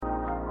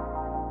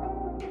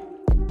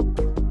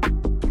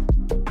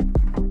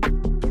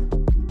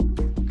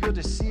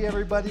see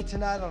everybody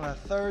tonight on a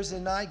Thursday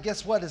night.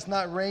 Guess what? It's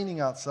not raining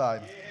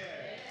outside.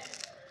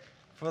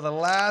 For the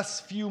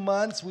last few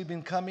months, we've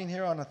been coming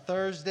here on a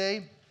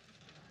Thursday,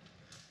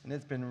 and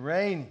it's been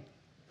raining.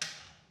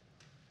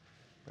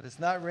 But it's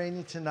not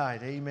raining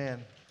tonight.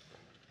 Amen.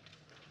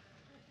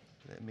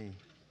 Let me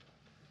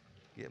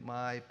get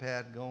my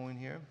iPad going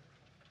here.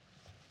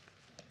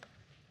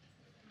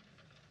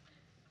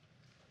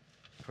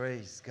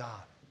 Praise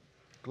God.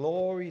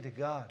 Glory to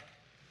God.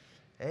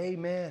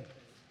 Amen.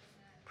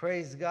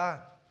 Praise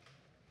God.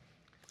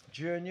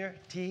 Junior,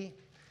 T.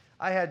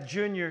 I had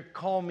Junior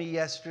call me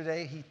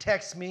yesterday. He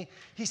texted me.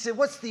 He said,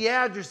 "What's the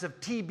address of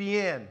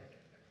TBN?"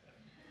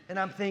 And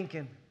I'm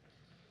thinking,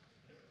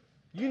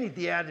 you need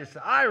the address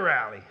of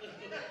iRally.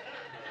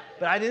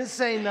 But I didn't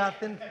say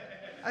nothing.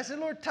 I said,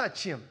 "Lord,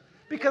 touch him."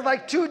 Because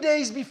like 2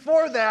 days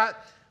before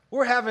that,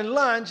 we're having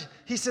lunch.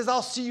 He says,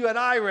 "I'll see you at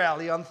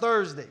iRally on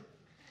Thursday."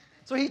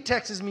 So he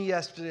texts me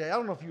yesterday. I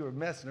don't know if you were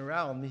messing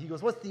around with me. He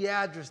goes, "What's the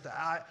address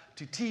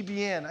to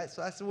TBN?"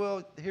 So I said,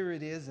 "Well, here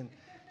it is." And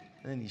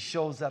then he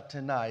shows up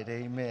tonight.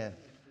 Amen.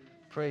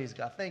 Praise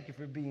God. Thank you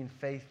for being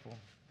faithful.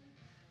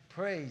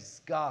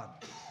 Praise God.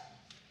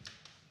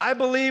 I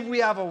believe we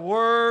have a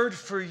word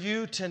for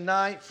you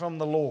tonight from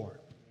the Lord.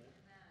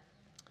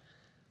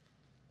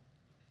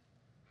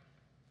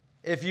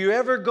 If you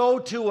ever go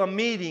to a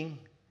meeting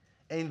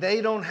and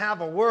they don't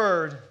have a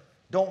word,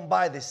 don't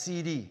buy the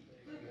CD.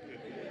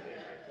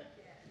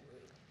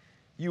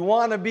 You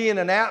want to be in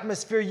an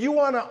atmosphere, you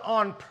want to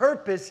on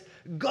purpose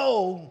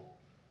go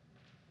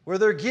where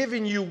they're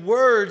giving you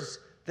words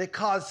that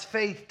cause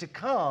faith to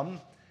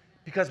come,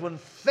 because when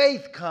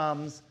faith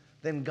comes,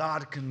 then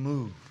God can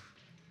move.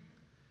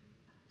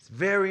 It's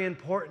very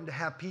important to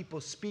have people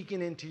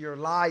speaking into your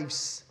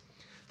lives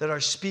that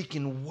are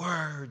speaking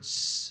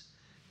words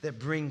that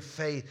bring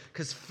faith.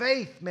 Because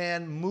faith,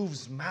 man,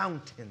 moves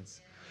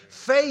mountains.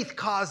 Faith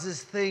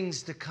causes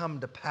things to come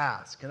to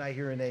pass. Can I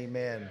hear an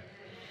amen?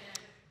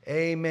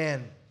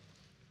 Amen.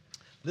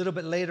 A little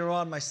bit later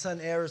on, my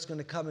son Eric's going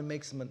to come and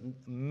make some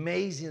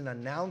amazing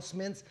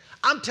announcements.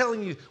 I'm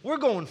telling you, we're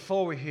going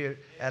forward here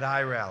at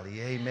iRally.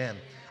 Amen.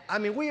 I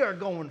mean, we are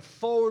going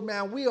forward,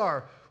 man. We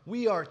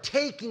are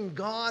taking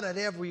God at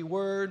every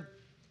word.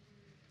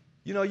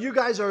 You know, you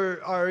guys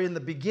are in the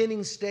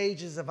beginning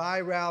stages of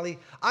iRally.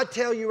 I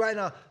tell you right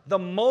now, the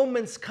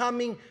moment's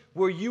coming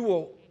where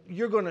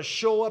you're going to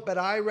show up at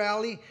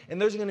iRally, and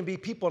there's going to be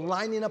people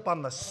lining up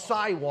on the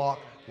sidewalk,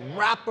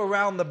 wrap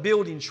around the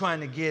building trying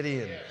to get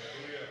in.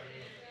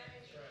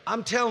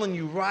 I'm telling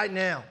you right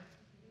now.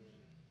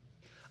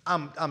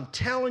 I'm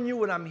telling you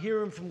what I'm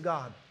hearing from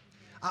God.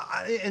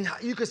 And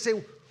you could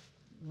say,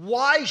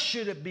 why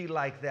should it be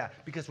like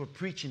that? Because we're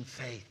preaching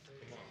faith.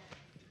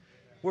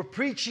 We're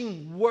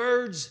preaching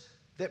words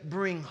that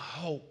bring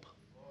hope.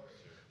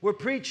 We're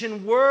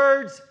preaching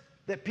words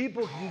that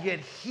people can get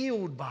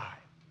healed by.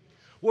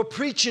 We're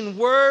preaching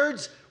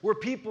words where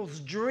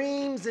people's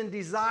dreams and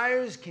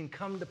desires can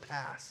come to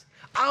pass.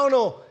 I don't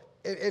know,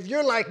 if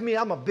you're like me,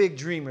 I'm a big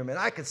dreamer, man.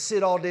 I could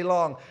sit all day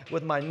long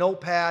with my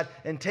notepad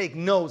and take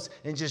notes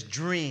and just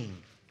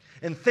dream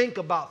and think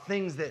about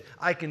things that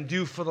I can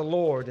do for the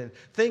Lord and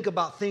think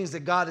about things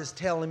that God is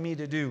telling me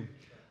to do.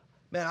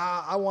 Man,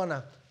 I want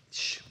to,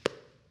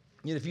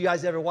 you know, if you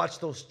guys ever watch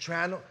those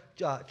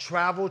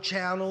travel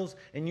channels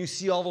and you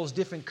see all those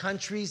different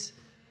countries,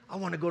 I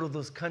want to go to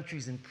those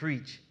countries and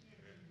preach.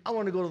 I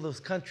want to go to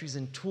those countries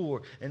and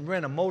tour and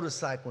rent a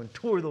motorcycle and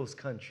tour those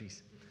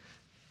countries.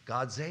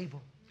 God's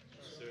able.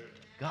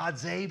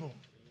 God's able.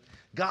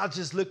 God's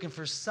just looking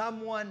for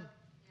someone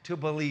to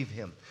believe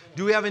Him.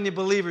 Do we have any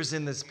believers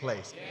in this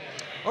place?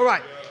 All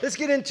right, let's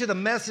get into the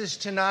message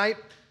tonight.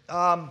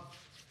 I'm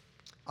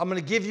going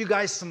to give you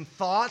guys some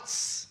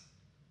thoughts.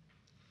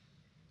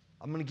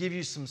 I'm going to give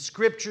you some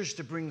scriptures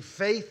to bring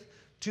faith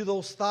to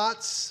those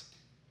thoughts.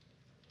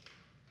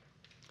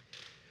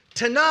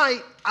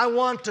 Tonight, I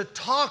want to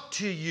talk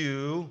to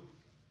you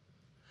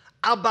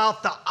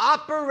about the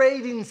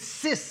operating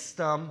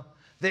system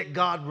that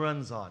God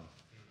runs on.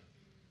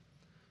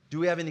 Do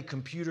we have any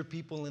computer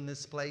people in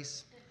this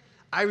place?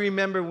 I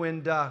remember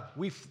when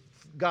we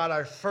got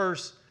our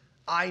first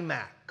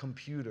iMac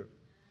computer.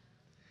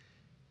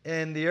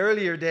 In the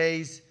earlier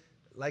days,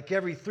 like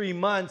every 3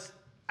 months,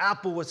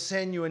 Apple would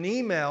send you an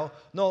email.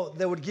 No,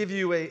 they would give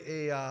you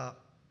an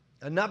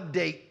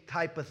update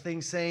type of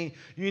thing saying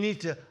you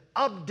need to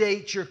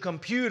update your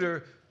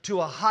computer to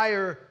a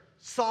higher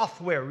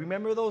software.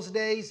 Remember those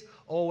days?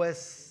 OS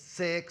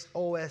 6,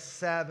 OS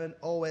 7,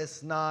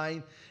 OS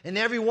 9. And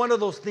every one of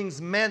those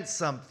things meant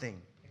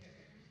something.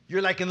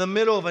 You're like in the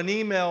middle of an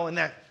email and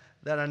that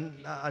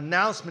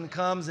announcement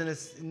comes and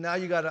now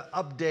you got to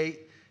update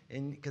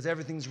because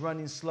everything's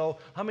running slow.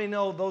 How many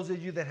know those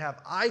of you that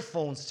have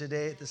iPhones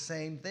today, it's the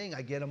same thing?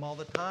 I get them all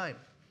the time.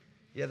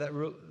 Yeah, that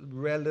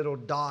red little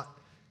dot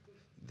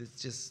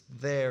that's just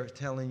there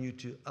telling you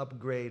to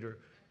upgrade or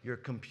your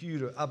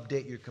computer,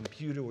 update your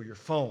computer or your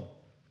phone.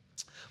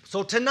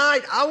 So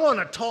tonight, I want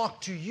to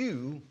talk to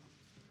you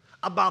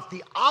about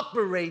the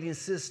operating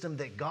system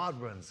that God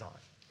runs on.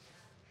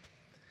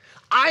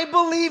 I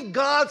believe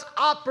God's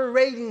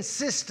operating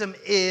system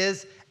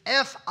is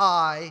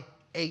FIHW.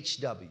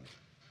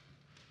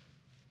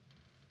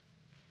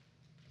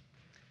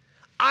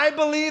 I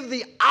believe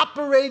the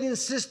operating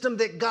system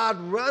that God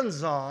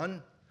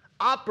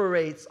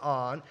operates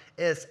on,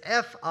 is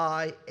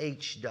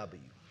FIHW.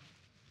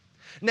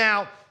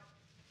 Now,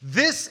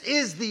 this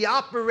is the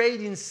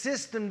operating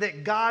system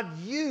that God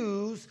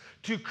used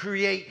to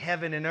create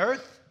heaven and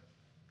earth,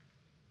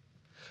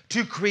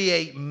 to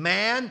create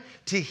man,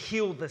 to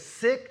heal the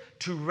sick,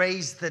 to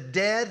raise the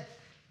dead.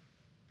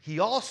 He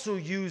also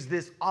used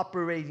this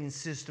operating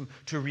system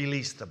to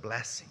release the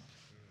blessing.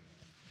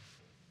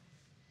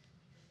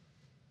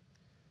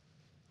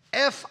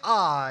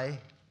 FIHW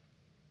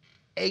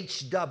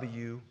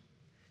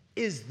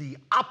is the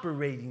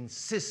operating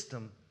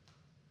system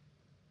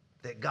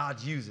that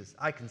God uses.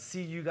 I can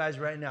see you guys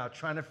right now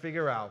trying to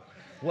figure out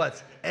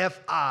what's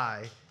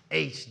FIHW.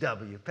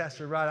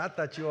 Pastor Rod, I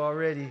thought you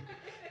already,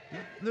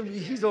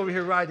 he's over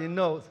here writing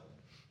notes.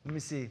 Let me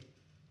see.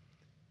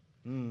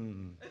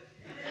 You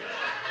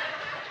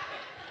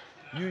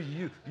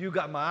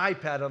got my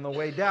iPad on the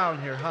way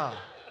down here, huh?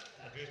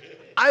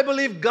 I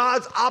believe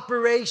God's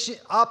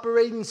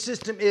operating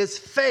system is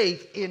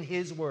faith in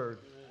His Word.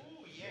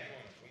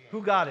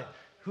 Who got it?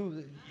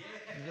 Who?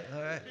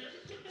 All right.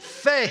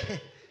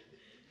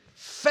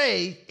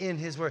 Faith in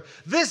His Word.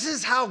 This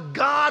is how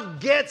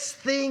God gets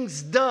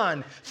things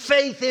done.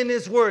 Faith in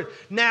His Word.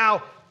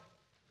 Now,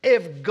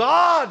 if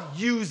God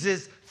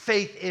uses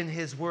faith in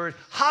His Word,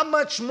 how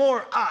much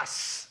more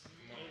us?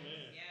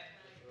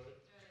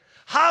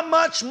 How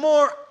much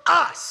more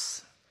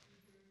us?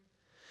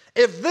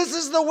 If this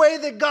is the way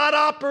that God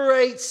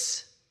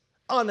operates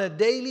on a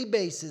daily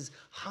basis,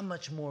 how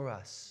much more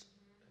us?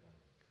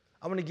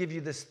 I'm going to give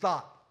you this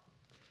thought.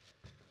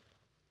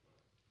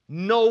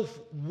 No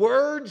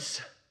words,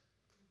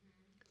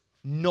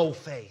 no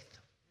faith.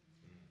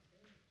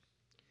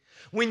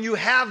 When you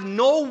have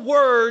no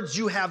words,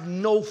 you have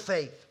no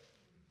faith.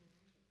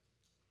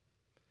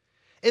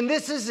 And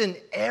this is in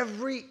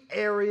every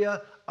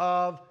area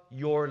of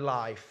your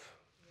life.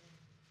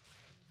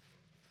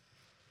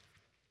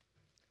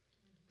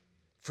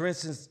 For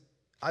instance,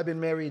 I've been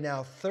married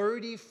now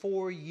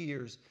 34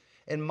 years,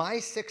 and my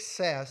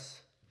success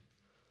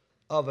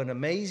of an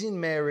amazing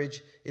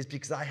marriage is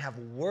because I have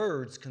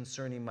words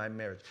concerning my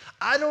marriage.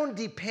 I don't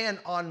depend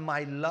on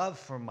my love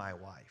for my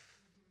wife.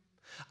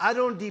 I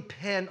don't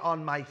depend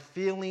on my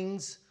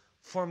feelings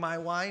for my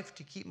wife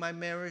to keep my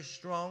marriage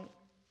strong.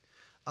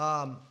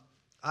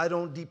 I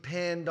don't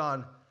depend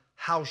on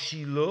how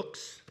she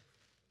looks,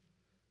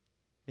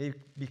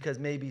 because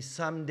maybe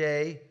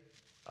someday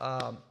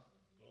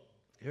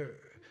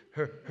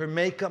her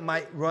makeup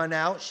might run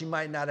out. She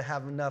might not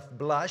have enough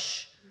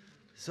blush.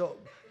 So,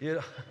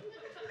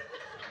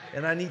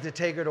 and I need to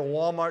take her to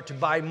Walmart to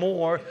buy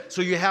more.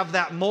 So you have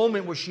that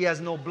moment where she has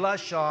no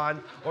blush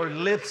on or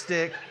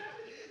lipstick.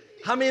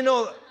 How many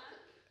know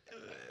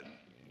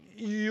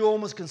you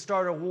almost can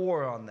start a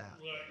war on that?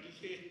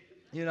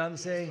 You know what I'm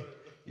saying?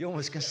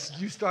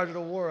 You started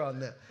a war on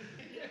that.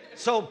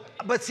 So,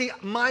 but see,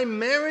 my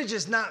marriage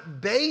is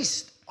not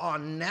based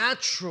on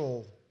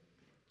natural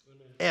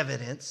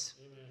evidence.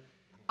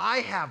 I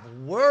have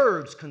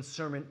words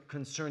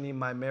concerning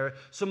my marriage.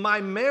 So my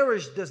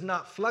marriage does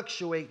not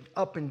fluctuate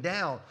up and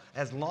down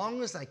as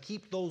long as I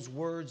keep those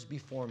words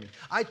before me.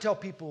 I tell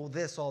people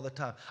this all the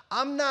time.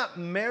 I'm not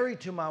married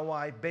to my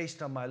wife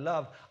based on my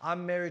love.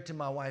 I'm married to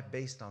my wife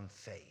based on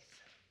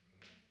faith.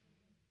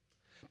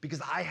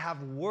 Because I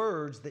have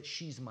words that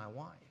she's my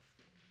wife.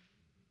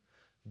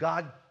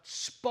 God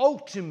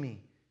spoke to me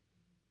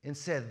and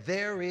said,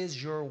 there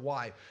is your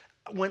wife.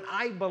 When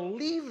I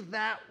believed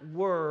that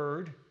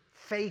word,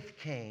 faith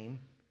came.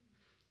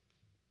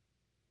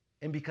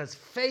 And because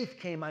faith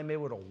came, I'm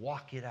able to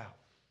walk it out.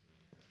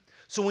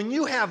 So when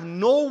you have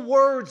no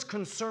words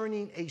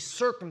concerning a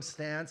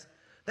circumstance,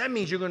 that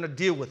means you're going to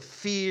deal with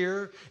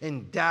fear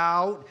and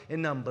doubt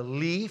and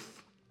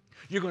unbelief.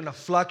 You're going to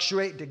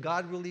fluctuate. Did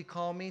God really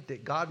call me?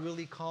 Did God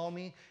really call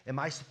me? Am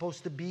I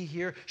supposed to be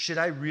here? Should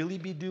I really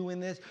be doing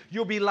this?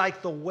 You'll be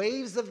like the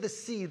waves of the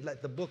sea,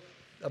 like the book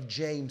of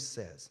James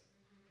says.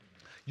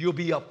 You'll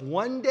be up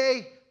one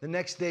day, the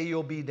next day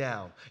you'll be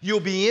down. You'll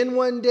be in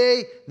one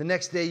day, the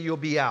next day you'll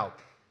be out.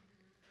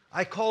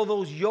 I call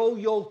those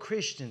yo-yo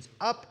Christians,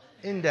 up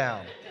and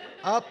down,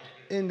 up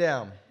and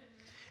down.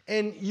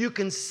 And you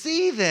can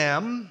see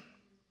them,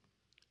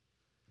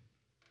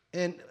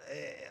 and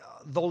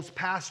those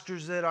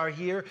pastors that are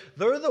here,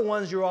 they're the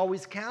ones you're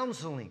always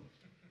counseling.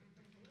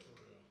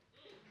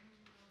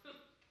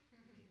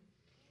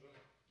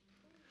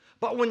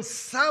 But when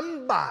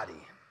somebody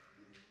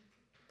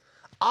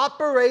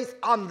operates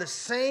on the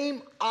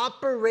same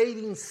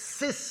operating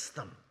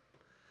system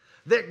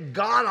that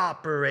God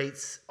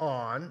operates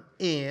on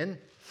in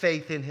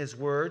faith in His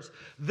words,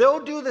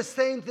 they'll do the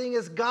same thing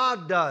as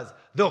God does.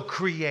 They'll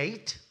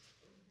create.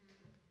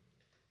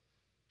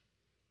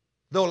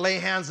 They'll lay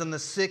hands on the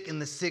sick,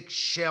 and the sick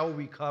shall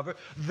recover.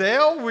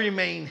 They'll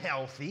remain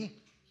healthy.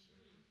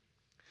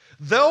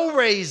 They'll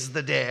raise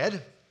the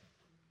dead.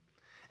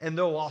 and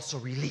they'll also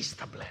release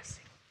the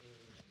blessing.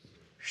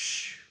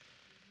 Shh.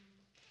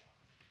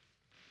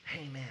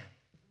 Amen.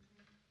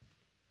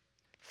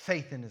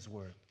 Faith in His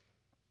Word.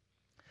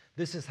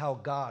 This is how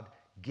God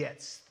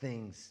gets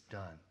things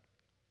done.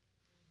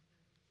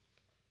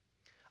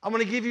 I'm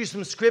going to give you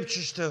some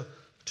scriptures to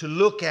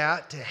look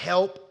at to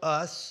help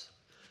us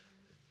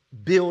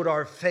build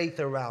our faith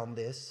around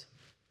this.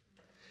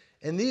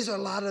 And these are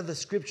a lot of the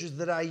scriptures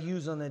that I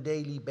use on a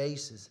daily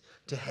basis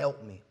to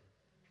help me.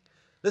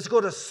 Let's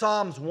go to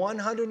Psalms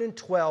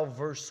 112,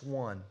 verse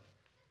 1.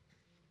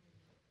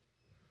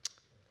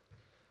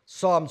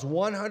 Psalms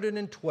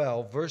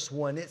 112, verse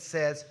 1, it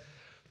says,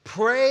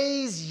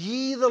 "Praise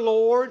ye the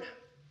Lord.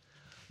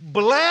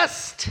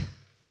 Blessed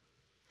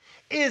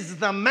is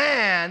the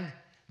man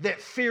that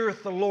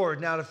feareth the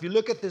Lord." Now, if you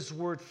look at this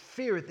word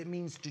feareth, it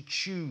means to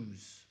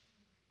choose.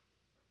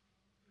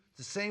 It's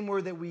the same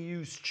word that we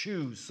use,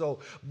 choose. So,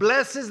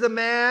 blessed is the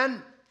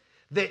man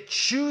that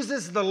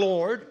chooses the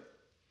Lord,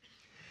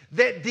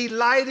 that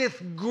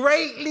delighteth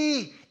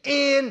greatly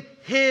in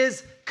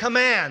His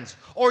commands.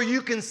 Or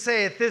you can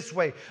say it this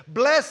way: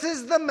 blessed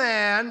is the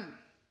man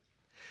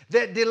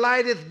that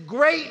delighteth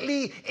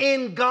greatly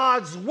in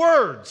God's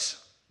words.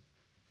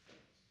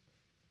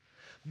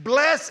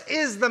 Blessed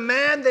is the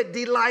man that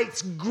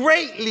delights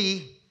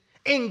greatly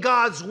in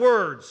God's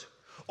words.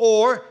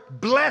 Or,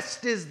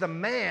 blessed is the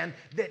man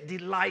that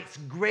delights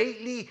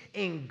greatly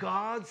in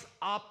God's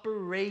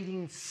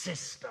operating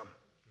system.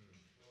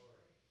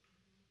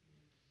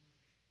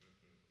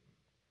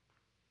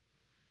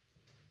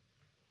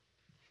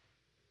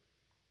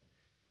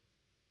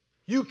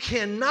 You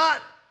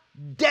cannot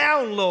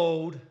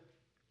download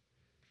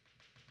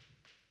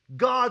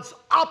God's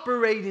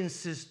operating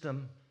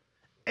system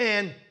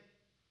and,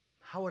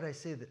 how would I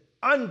say that,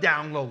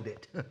 undownload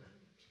it.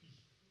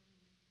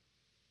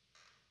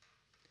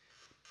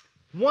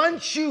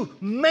 Once you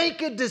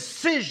make a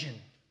decision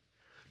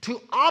to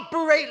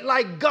operate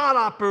like God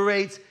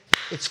operates,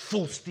 it's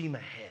full steam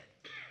ahead.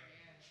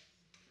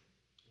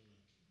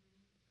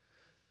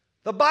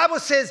 The Bible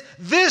says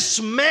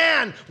this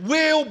man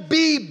will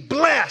be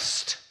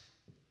blessed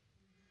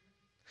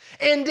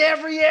in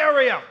every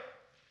area.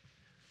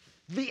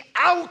 The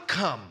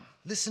outcome,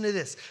 listen to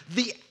this,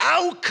 the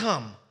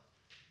outcome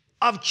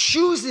of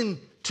choosing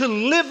to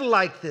live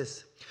like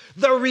this,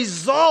 the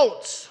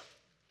results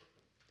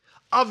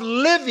of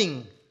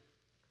living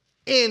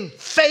in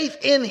faith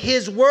in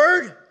His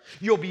Word,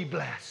 you'll be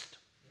blessed.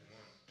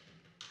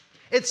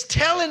 It's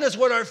telling us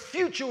what our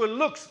future will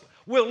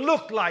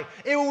look like.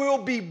 It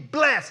will be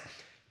blessed.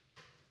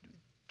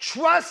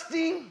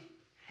 Trusting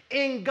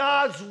in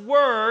God's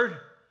Word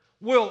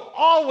will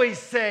always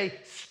say,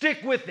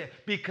 stick with it,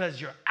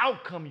 because your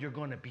outcome, you're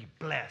going to be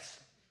blessed.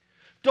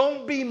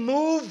 Don't be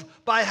moved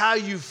by how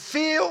you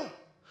feel.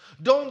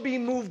 Don't be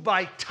moved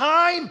by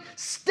time.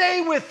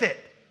 Stay with it,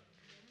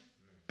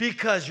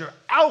 because your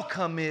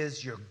outcome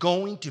is you're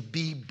going to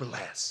be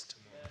blessed.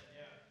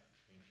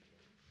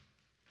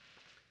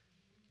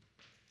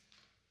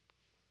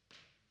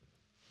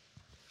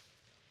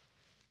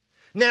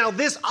 Now,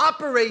 this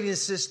operating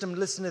system,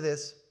 listen to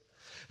this.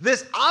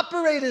 This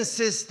operating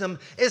system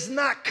is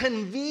not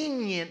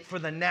convenient for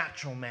the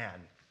natural man.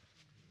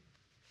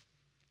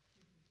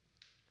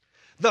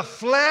 The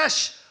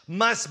flesh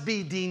must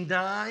be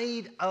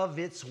denied of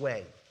its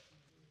way.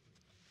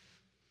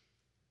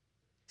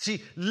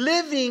 See,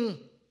 living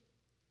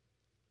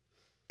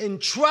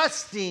and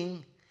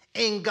trusting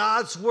in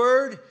God's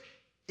Word,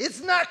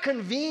 it's not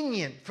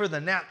convenient for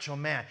the natural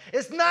man.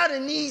 It's not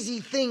an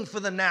easy thing for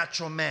the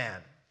natural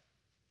man.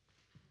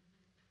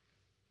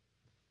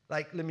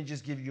 Like, let me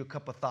just give you a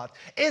couple thoughts.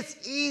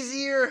 It's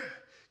easier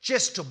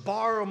just to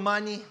borrow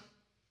money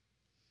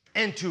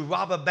and to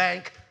rob a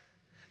bank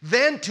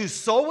than to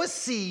sow a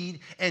seed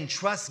and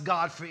trust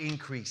God for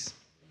increase.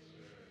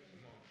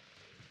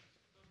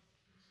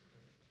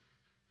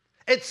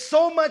 It's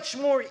so much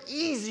more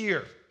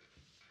easier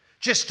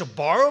just to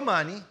borrow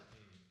money,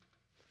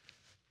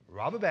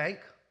 rob a bank,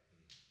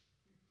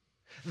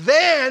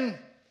 than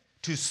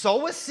to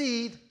sow a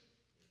seed,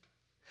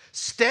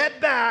 step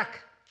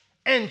back,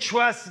 and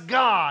trust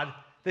God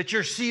that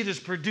your seed is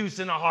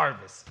producing a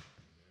harvest.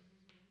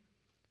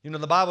 You know,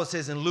 the Bible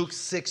says in Luke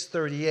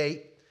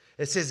 6:38,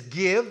 it says,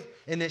 "Give,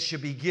 and it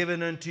shall be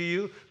given unto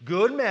you,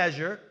 good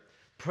measure,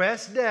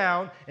 pressed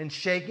down and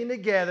shaken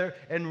together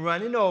and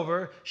running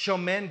over, shall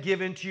men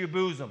give into your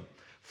bosom.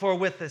 For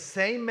with the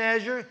same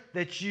measure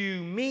that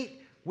you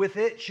meet with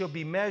it shall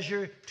be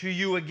measured to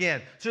you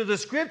again." So the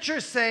scripture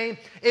is saying,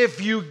 if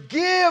you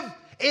give,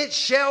 it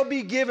shall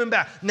be given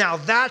back. Now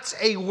that's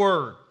a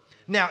word.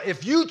 Now,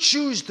 if you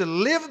choose to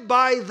live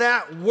by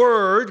that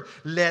word,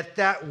 let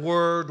that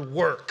word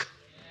work.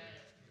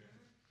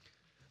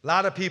 A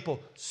lot of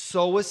people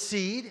sow a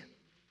seed.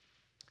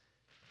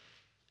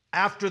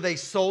 After they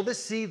sow the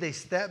seed, they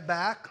step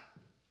back.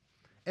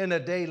 And a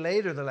day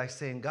later, they're like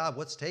saying, "God,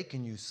 what's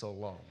taking you so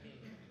long?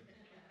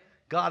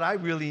 God, I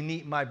really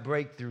need my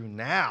breakthrough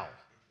now."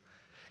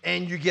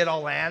 And you get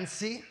all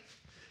antsy.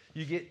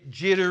 You get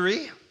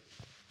jittery.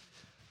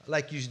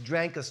 like you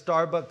drank a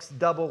Starbucks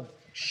double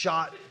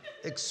shot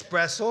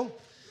espresso,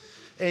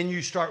 and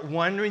you start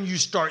wondering, you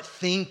start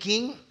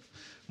thinking,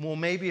 well,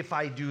 maybe if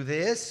I do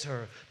this,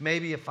 or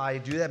maybe if I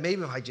do that,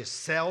 maybe if I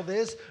just sell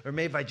this, or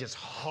maybe if I just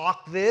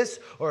hawk this,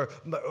 or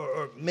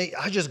maybe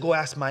I just go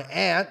ask my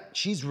aunt,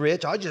 she's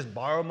rich, I'll just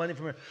borrow money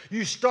from her.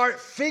 You start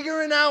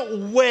figuring out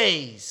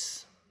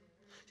ways.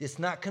 It's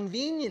not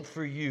convenient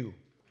for you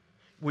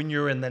when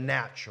you're in the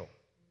natural.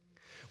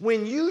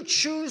 When you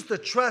choose to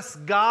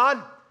trust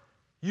God,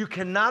 you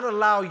cannot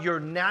allow your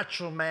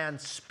natural man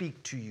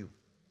speak to you.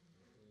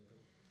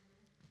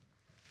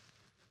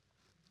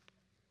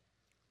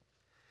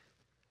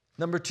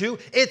 Number two,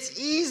 it's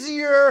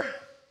easier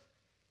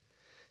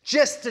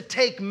just to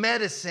take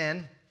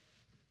medicine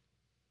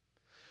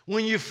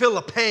when you feel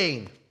a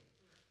pain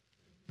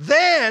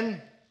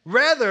than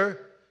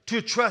rather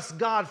to trust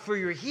God for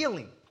your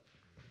healing.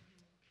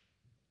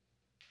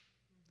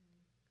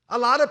 A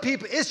lot of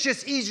people, it's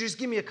just easier. Just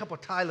give me a couple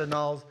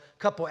Tylenols, a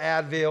couple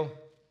Advil.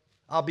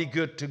 I'll be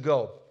good to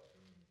go.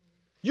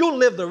 You'll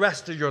live the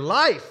rest of your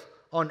life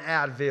on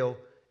Advil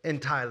and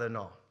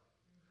Tylenol.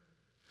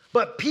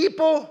 But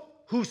people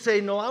who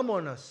say, no, I'm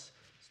going to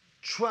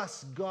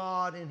trust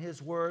God in His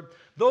Word,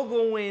 they'll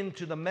go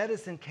into the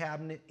medicine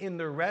cabinet in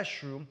their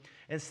restroom.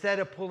 Instead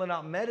of pulling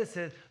out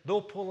medicine,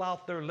 they'll pull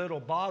out their little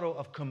bottle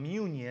of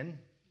communion,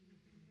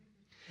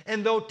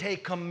 and they'll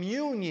take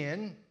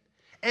communion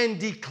and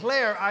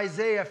declare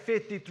Isaiah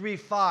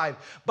 53:5.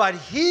 But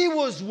He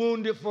was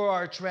wounded for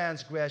our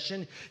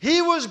transgression.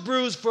 He was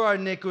bruised for our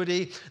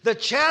iniquity. The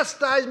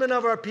chastisement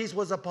of our peace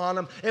was upon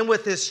Him, and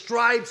with His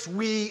stripes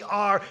we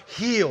are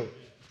healed.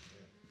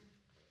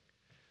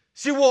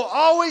 See, we'll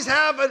always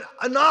have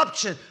an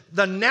option,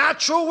 the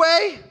natural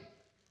way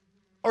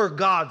or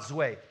God's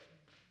way.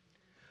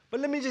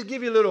 But let me just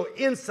give you a little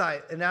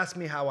insight and ask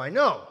me how I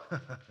know.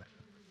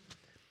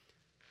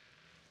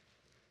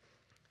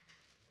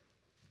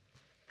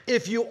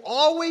 If you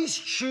always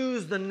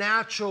choose the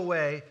natural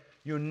way,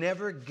 you'll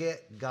never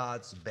get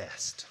God's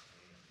best.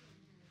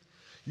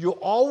 You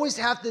always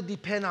have to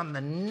depend on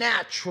the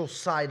natural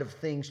side of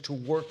things to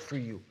work for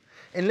you.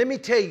 And let me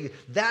tell you,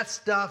 that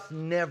stuff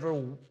never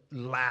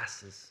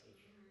lasts.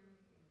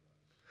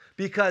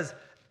 Because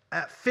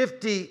at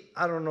 50,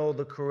 I don't know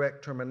the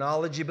correct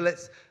terminology, but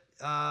let's,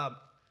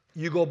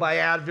 you go by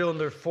Advil and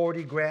they're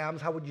 40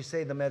 grams. How would you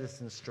say the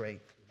medicine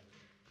strength?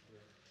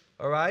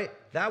 All right?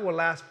 That will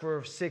last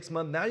for 6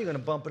 months. Now you're going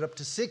to bump it up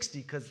to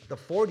 60 because the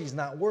 40 is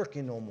not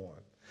working no more.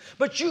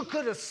 But you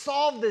could have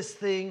solved this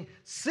thing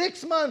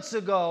 6 months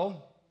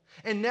ago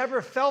and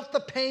never felt the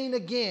pain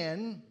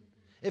again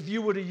if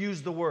you would have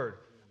used the word.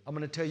 I'm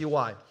going to tell you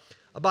why.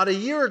 About a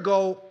year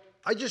ago,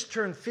 I just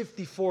turned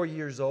 54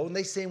 years old, and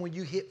they say when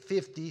you hit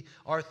 50,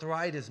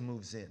 arthritis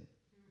moves in.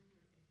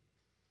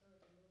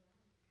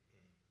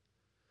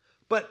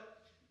 But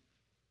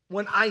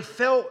when I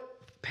felt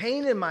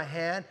pain in my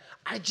hand,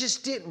 I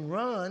just didn't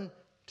run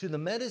to the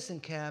medicine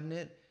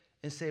cabinet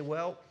and say,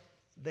 well,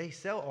 they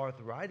sell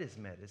arthritis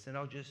medicine.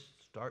 I'll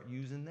just start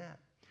using that.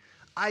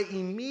 I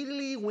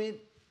immediately went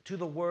to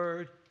the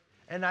Word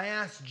and I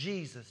asked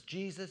Jesus,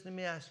 Jesus, let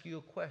me ask you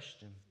a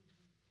question.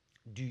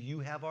 Do you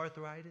have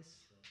arthritis?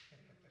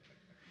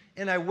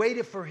 And I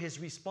waited for his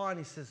response.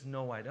 He says,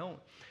 no, I don't.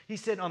 He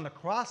said, on the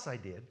cross I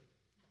did.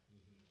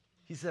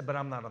 He said, but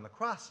I'm not on the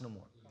cross no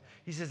more.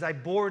 He says, I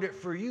bore it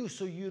for you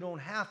so you don't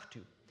have to.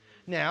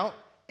 Now,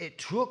 it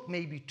took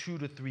maybe 2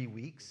 to 3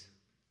 weeks.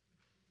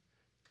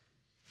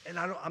 And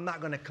I'm not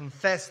going to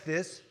confess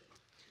this.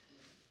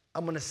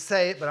 I'm going to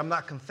say it, but I'm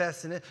not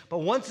confessing it. But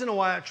once in a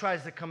while, it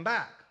tries to come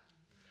back.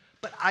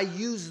 But I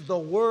used the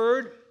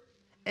word,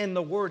 and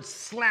the word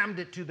slammed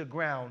it to the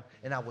ground,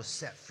 and I was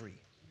set free.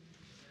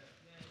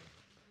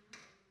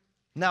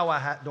 Now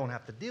I don't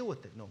have to deal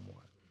with it no more.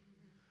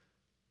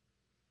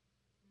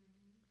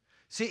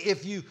 See,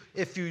 if you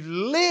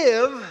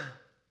live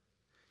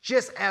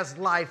just as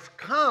life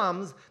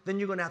comes, then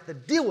you're going to have to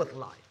deal with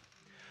life.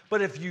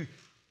 But if you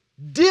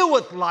deal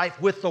with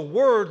life with the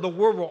word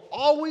will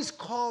always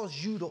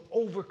cause you to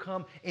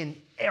overcome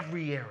in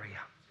every area.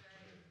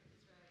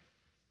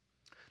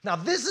 Now,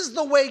 this is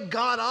the way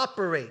God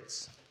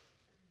operates.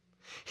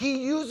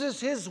 He uses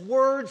His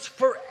words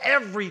for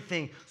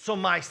everything. So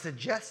my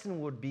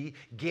suggestion would be,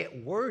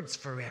 get words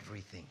for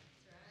everything.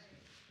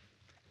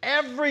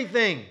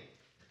 Everything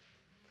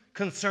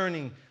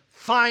concerning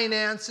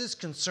finances,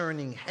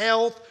 concerning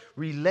health,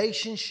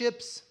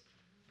 relationships,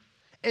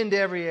 and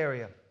every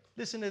area.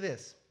 Listen to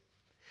this.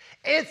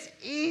 It's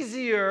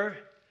easier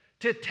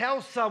to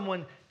tell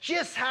someone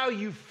just how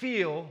you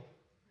feel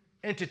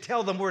and to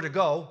tell them where to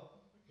go,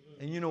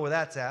 and you know where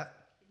that's at,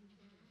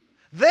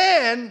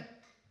 than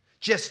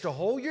just to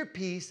hold your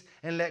peace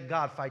and let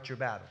God fight your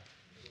battle.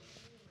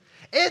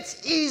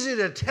 It's easier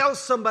to tell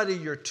somebody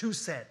your 2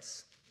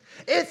 cents.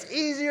 It's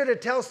easier to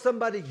tell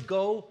somebody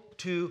go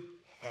to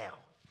hell.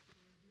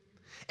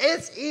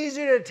 It's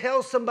easier to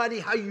tell somebody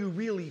how you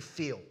really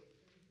feel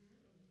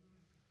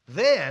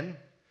than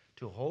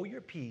to hold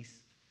your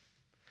peace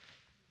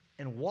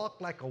and walk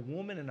like a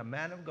woman and a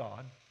man of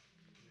God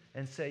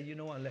and say, you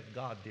know what, let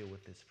God deal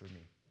with this for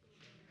me.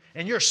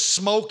 And you're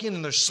smoking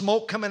and there's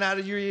smoke coming out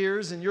of your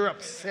ears and you're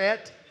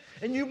upset.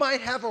 And you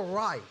might have a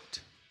right.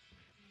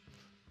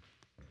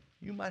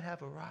 You might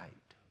have a right.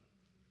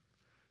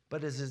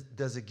 But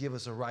does it give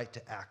us a right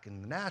to act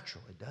in the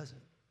natural? It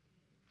doesn't.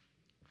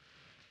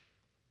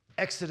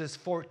 Exodus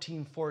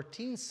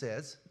 14:14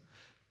 says,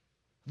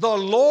 the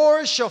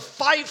Lord shall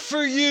fight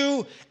for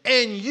you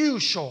and you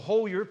shall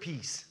hold your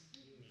peace.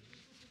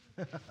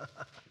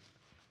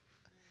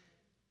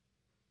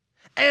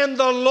 And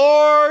the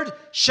Lord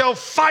shall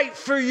fight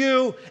for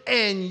you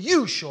and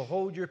you shall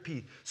hold your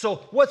peace. So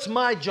what's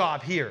my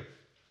job here?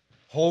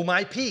 Hold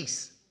my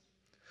peace.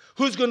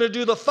 Who's going to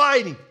do the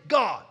fighting?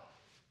 God.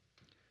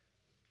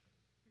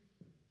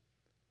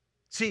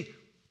 See,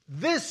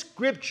 this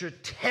scripture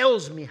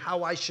tells me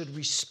how I should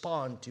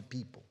respond to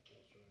people.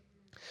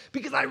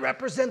 Because I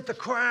represent the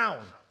crown.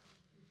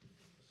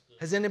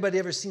 Has anybody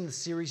ever seen the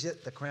series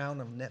yet, The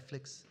Crown on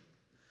Netflix?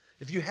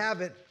 If you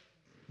haven't,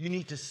 you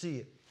need to see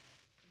it.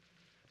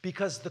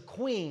 Because the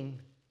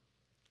queen,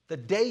 the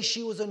day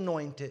she was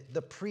anointed,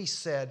 the priest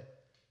said,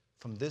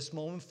 from this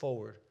moment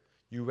forward,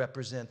 you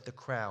represent the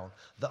crown,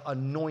 the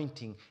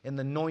anointing. And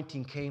the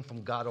anointing came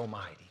from God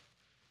Almighty.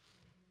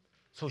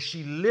 So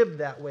she lived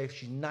that way.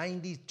 She's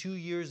 92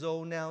 years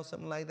old now,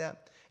 something like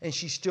that. And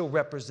she still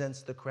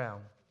represents the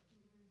crown.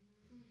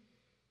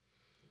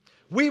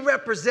 We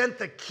represent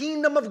the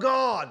kingdom of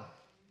God.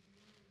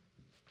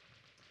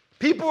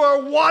 People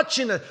are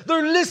watching us.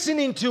 They're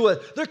listening to us.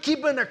 They're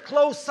keeping a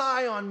close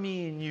eye on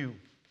me and you.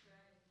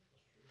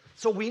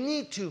 So we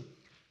need to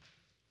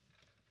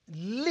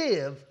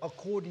live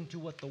according to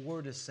what the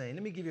word is saying.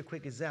 Let me give you a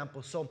quick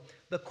example. So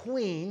the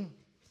queen,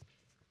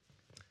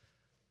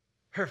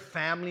 her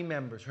family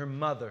members, her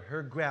mother,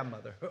 her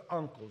grandmother, her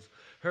uncles,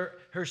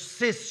 her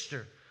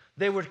sister,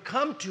 they would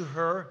come to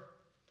her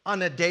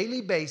on a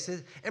daily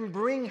basis and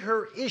bring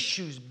her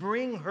issues,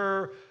 bring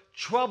her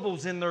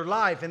troubles in their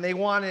life. And they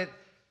wanted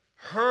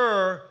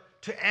her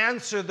to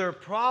answer their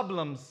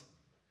problems.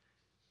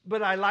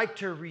 But I liked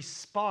her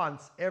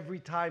response every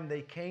time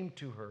they came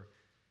to her.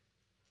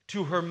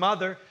 To her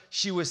mother,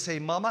 she would say,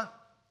 Mama,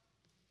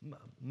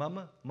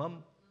 Mom,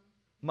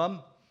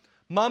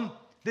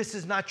 this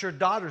is not your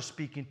daughter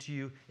speaking to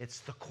you, it's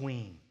the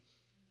queen.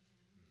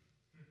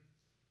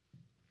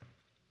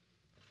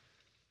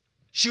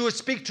 She would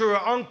speak to her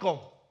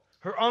uncle.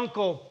 Her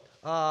uncle,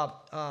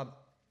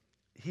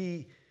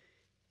 he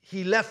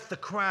left the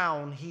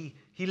crown. He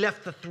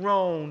left the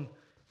throne.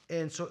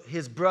 And so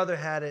his brother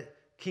had it.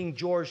 King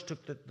George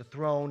took the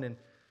throne. And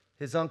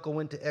his uncle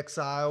went to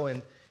exile.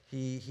 And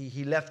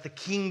he left the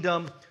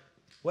kingdom.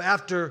 Well,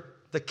 after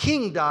the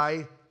king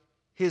died,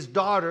 his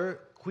daughter,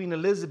 Queen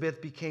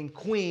Elizabeth, became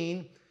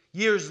queen.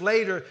 Years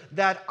later,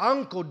 that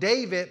uncle,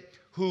 David,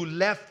 who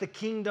left the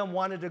kingdom,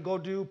 wanted to go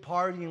do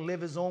party and live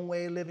his own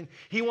way of living.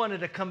 He wanted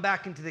to come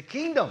back into the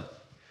kingdom.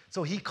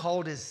 So he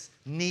called his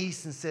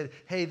niece and said,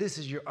 hey, this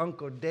is your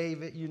Uncle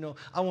David. You know,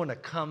 I want to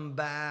come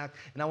back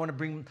and I want to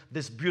bring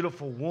this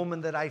beautiful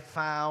woman that I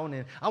found.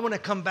 And I want to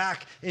come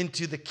back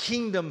into the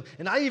kingdom.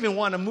 And I even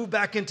want to move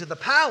back into the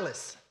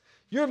palace.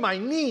 You're my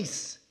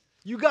niece.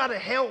 You got to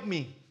help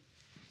me.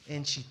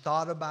 And she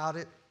thought about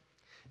it.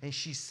 And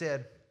she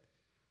said,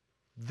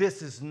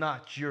 this is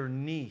not your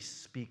niece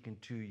speaking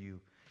to you.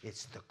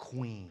 It's the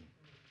queen.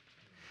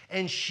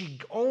 And she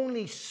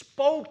only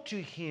spoke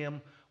to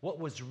him what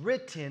was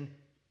written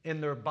in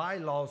their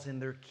bylaws in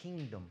their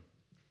kingdom.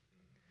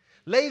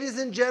 Ladies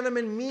and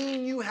gentlemen, me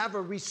and you have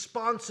a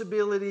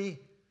responsibility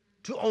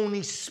to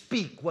only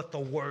speak what the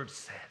word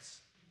says.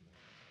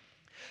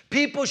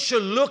 People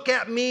should look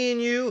at me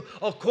and you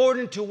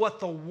according to what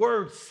the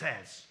word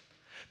says.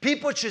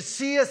 People should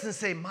see us and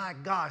say, my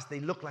gosh, they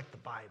look like the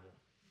Bible.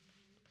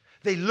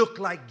 They look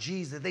like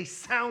Jesus. They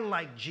sound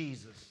like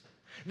Jesus.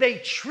 They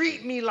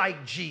treat me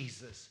like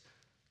Jesus.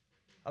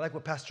 I like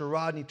what Pastor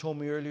Rodney told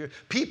me earlier.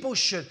 People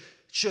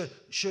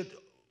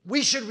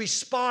we should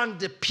respond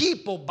to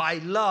people by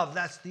love.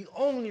 That's the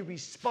only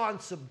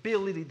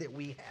responsibility that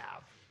we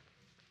have.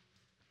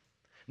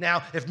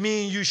 Now, if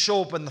me and you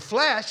show up in the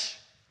flesh,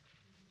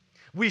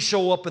 we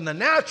show up in the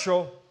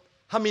natural,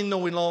 how many know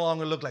we no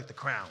longer look like the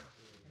crown?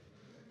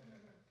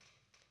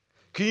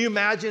 Can you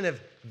imagine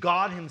if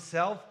God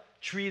himself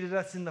treated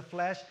us in the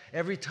flesh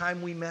every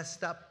time we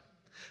messed up?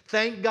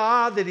 Thank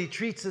God that he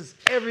treats us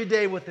every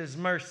day with his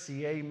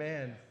mercy.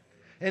 Amen.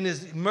 And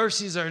his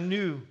mercies are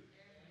new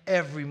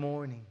every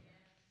morning.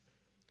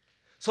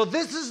 So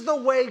this is the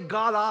way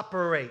God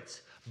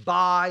operates,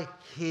 by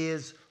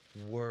his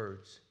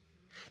words.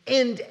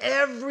 In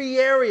every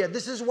area.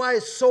 This is why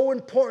it's so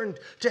important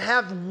to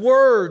have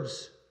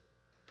words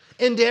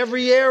in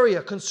every area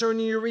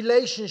concerning your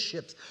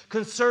relationships,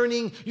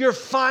 concerning your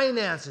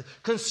finances,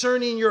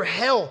 concerning your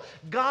health.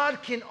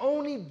 God can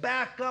only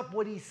back up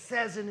what he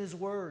says in his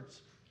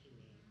words.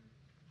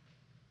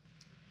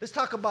 Let's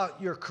talk about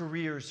your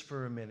careers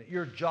for a minute,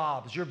 your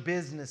jobs, your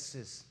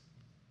businesses.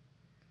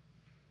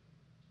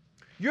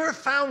 Your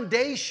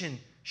foundation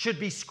should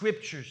be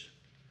scriptures,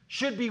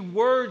 should be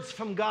words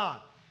from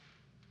God.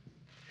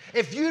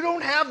 If you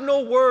don't have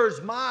no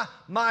words, my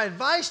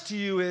advice to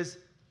you is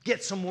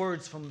get some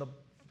words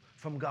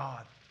from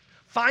God.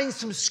 Find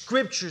some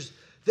scriptures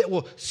that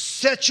will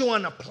set you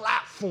on a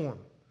platform.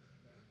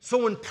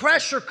 So when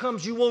pressure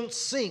comes, you won't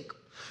sink.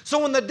 So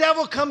when the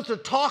devil comes to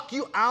talk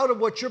you out of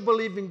what you're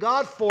believing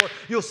God for,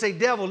 you'll say,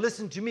 devil,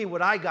 listen to me,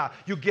 what I got.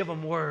 You give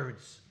him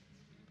words.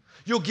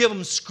 You'll give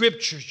him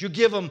scriptures. You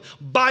give him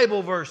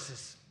Bible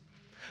verses.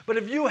 But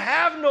if you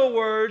have no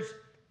words,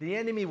 the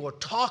enemy will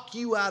talk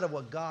you out of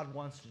what God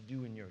wants to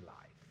do in your life.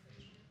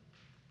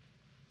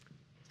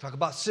 Let's talk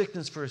about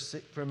sickness for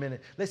a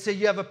minute. Let's say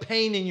you have a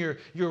pain in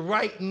your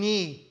right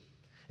knee.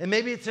 And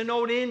maybe it's an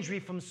old injury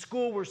from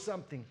school or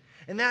something.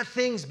 And that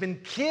thing's been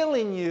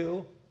killing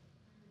you.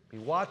 Be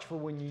watchful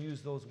when you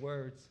use those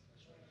words.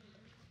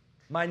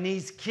 My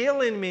knee's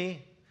killing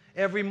me.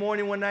 Every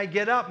morning when I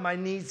get up, my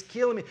knee's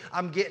killing me.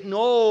 I'm getting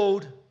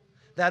old.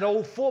 That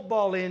old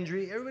football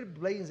injury.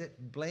 Everybody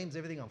blames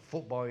everything on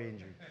football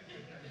injury.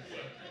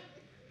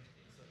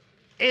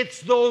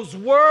 It's those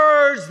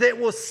words that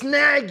will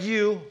snag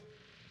you,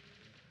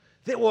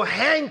 that will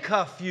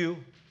handcuff you,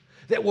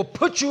 that will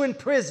put you in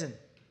prison.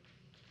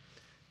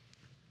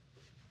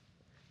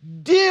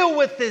 Deal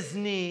with this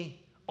knee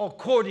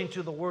according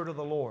to the word of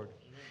the Lord.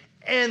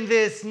 And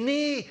this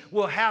knee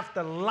will have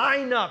to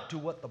line up to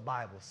what the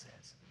Bible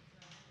says.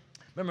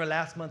 Remember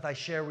last month I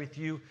shared with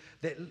you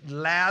that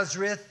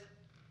Lazarus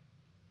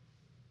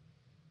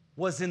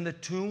was in the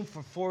tomb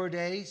for 4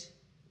 days?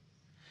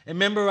 And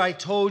remember I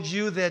told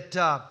you that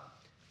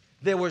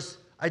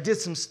I did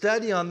some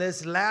study on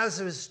this.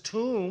 Lazarus'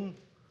 tomb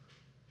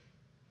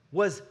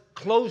was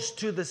close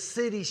to the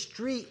city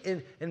street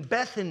in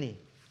Bethany.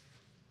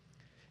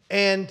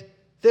 And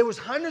there was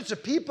hundreds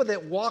of people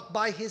that walked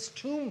by his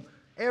tomb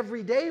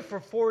every day for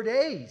 4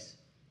 days.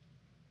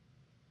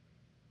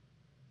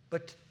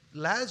 But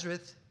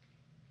Lazarus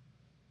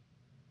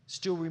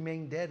still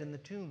remained dead in the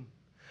tomb.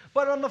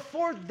 But on the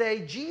 4th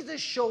day, Jesus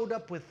showed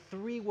up with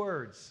 3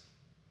 words.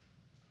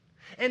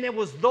 And it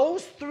was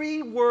those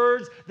 3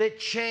 words that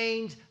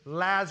changed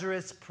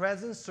Lazarus'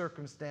 present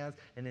circumstance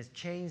and has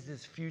changed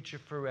his future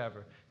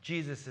forever.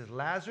 Jesus says,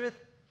 Lazarus,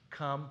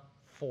 come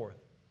forth.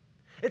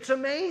 It's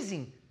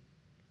amazing.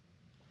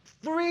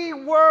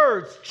 3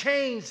 words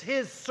changed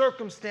his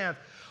circumstance.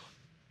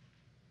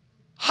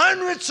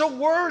 Hundreds of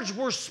words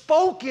were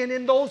spoken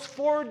in those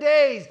 4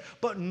 days,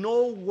 but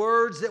no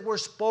words that were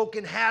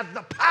spoken had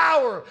the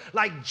power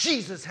like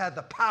Jesus had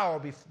the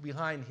power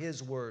behind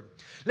his word.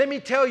 Let me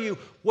tell you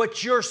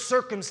what your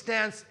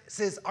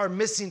circumstances are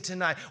missing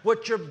tonight,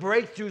 what your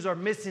breakthroughs are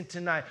missing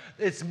tonight.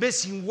 It's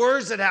missing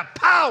words that have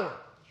power.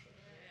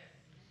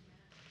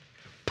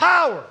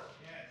 Power.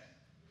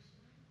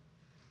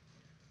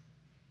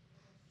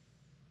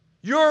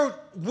 Your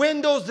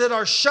windows that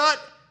are shut,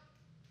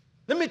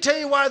 let me tell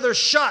you why they're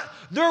shut.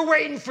 They're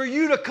waiting for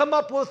you to come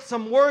up with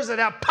some words that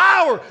have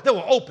power that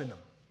will open them.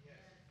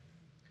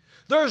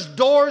 There's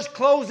doors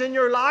closed in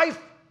your life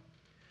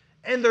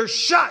and they're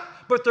shut,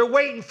 but they're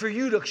waiting for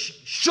you to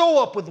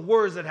show up with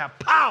words that have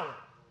power.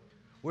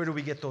 Where do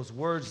we get those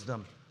words?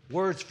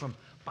 Words from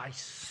by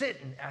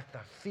sitting at the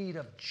feet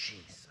of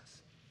Jesus.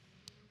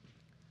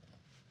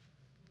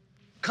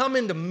 Come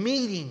into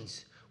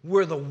meetings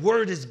where the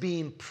word is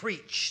being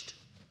preached.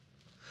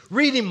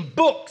 Reading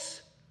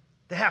books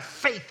that have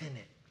faith in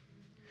it.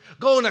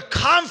 Going to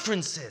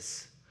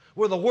conferences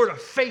where the word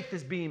of faith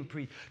is being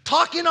preached.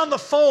 Talking on the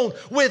phone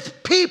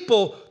with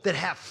people that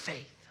have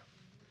faith.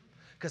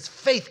 Because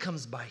faith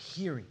comes by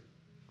hearing.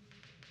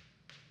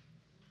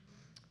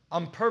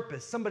 On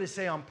purpose. Somebody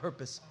say on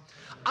purpose.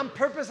 On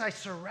purpose, I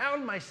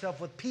surround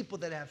myself with people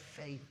that have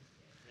faith.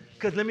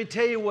 Because let me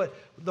tell you what,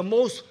 the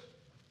most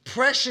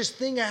precious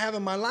thing I have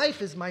in my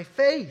life is my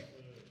faith.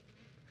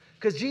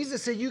 Because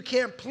Jesus said you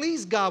can't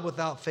please God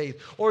without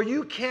faith, or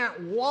you can't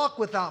walk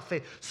without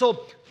faith.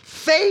 So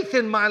faith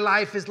in my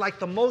life is like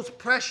the most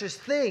precious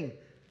thing.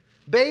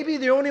 Baby,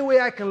 the only way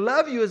I can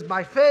love you is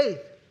by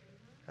faith.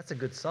 That's a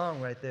good song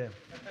right there.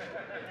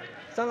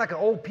 Sounds like an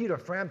old Peter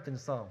Frampton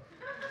song.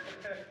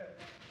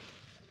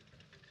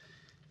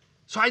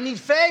 So I need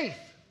faith.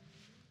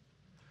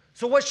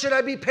 So what should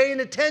I be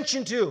paying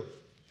attention to?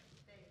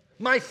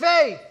 My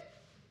faith.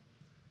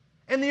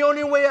 And the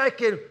only way I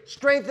can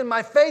strengthen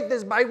my faith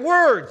is by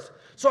words.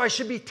 So I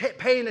should be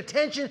paying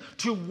attention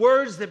to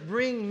words that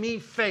bring me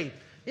faith.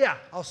 Yeah,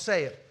 I'll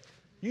say it.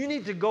 You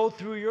need to go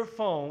through your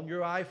phone,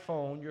 your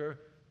iPhone,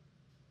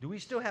 do we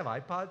still have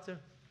iPods there?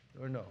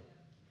 Or no?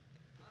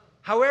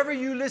 However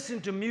you listen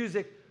to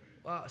music,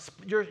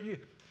 your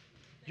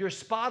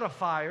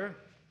Spotify.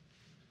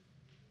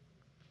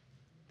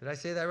 Did I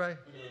say that right?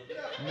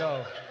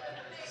 No.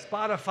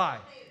 Spotify.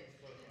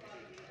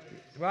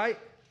 Right?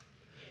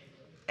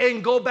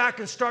 And go back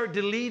and start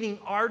deleting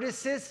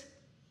artists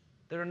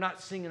that are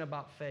not singing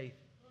about faith.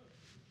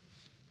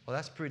 Well,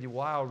 that's pretty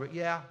wild.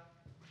 Yeah,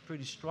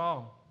 pretty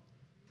strong.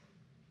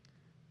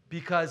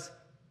 Because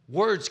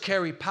words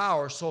carry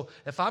power. So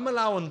if I'm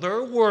allowing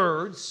their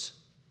words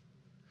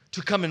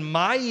to come in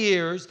my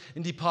ears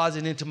and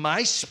deposit into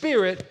my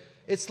spirit,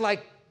 it's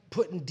like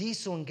putting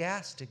diesel and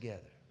gas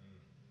together.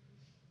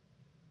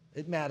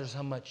 It matters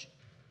how much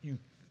you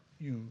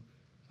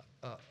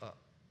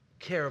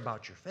care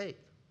about your faith.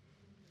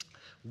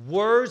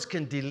 Words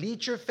can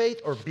delete your faith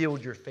or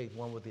build your faith,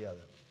 one with the other.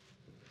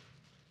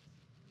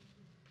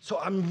 So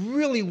I'm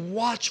really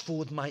watchful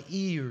with my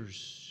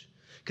ears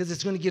because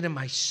it's going to get in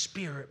my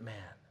spirit, man.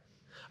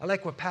 I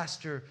like what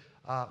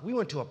we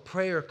went to a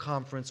prayer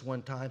conference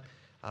one time.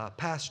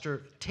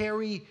 Pastor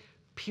Terry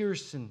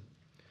Pearson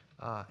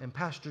and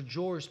Pastor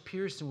George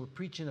Pearson were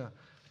preaching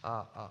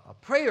a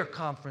prayer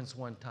conference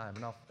one time.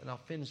 And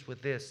I'll finish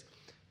with this.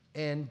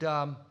 And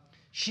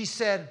she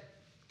said,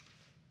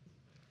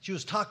 she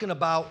was talking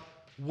about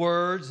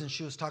words and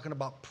she was talking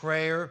about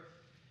prayer.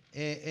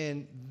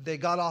 And they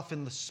got off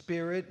in the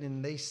spirit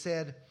and they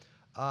said,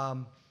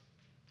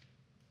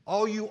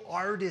 all you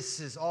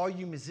artists, all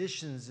you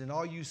musicians, and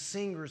all you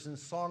singers and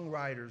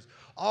songwriters,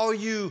 all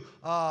you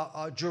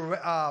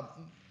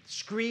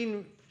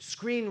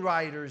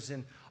screenwriters,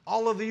 and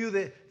all of you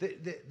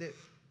that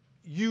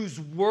use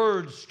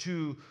words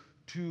to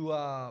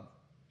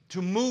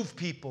move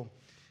people,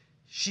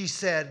 she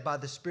said, by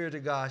the Spirit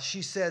of God,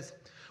 she says,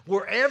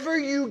 wherever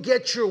you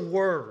get your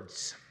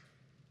words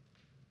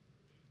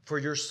for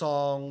your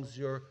songs,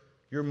 your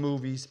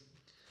movies,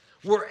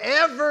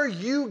 wherever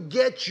you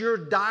get your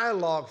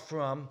dialogue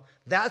from,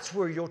 that's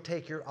where you'll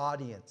take your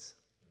audience.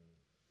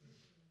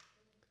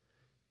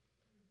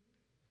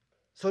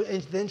 So,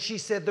 and then she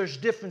said there's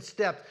different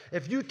steps.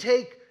 If you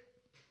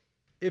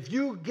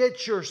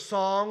get your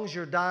songs,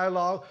 your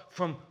dialogue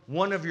from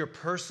one of your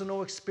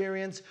personal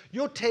experience,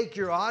 you'll take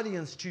your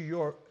audience to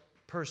your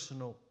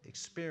personal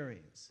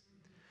experience.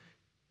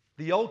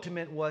 The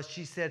ultimate was,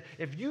 she said,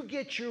 if you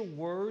get your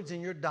words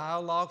and your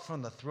dialogue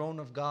from the throne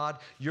of God,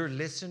 your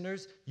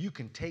listeners, you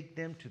can take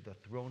them to the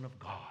throne of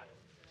God.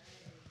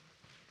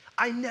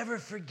 I never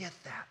forget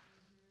that.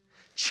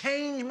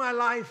 Changed my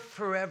life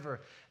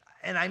forever.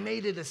 And I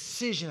made a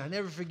decision. I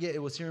never forget.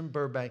 It was here in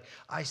Burbank.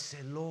 I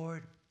said,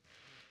 Lord,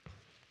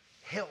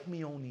 help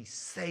me only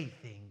say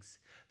things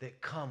that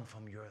come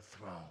from your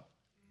throne.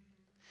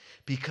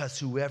 Because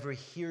whoever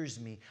hears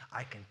me,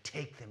 I can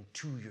take them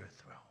to your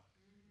throne.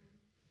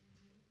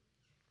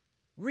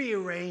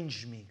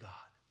 Rearrange me, God.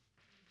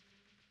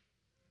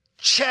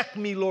 Check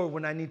me, Lord,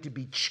 when I need to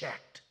be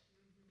checked.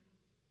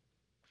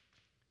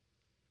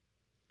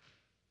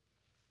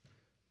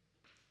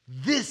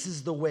 This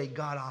is the way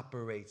God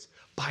operates,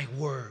 by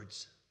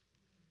words.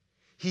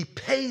 He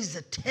pays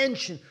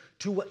attention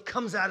to what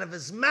comes out of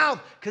his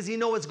mouth because he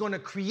knows it's going to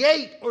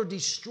create or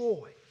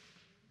destroy.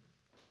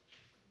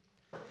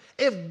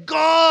 If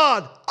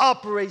God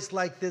operates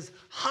like this,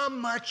 how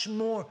much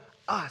more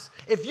us?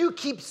 If you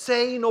keep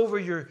saying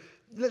over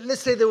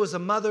let's say there was a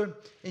mother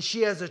and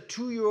she has a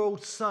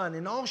 2-year-old son,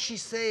 and all she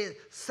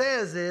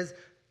says is,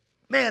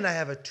 man, I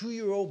have a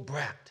 2-year-old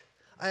brat.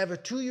 I have a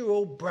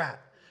 2-year-old brat.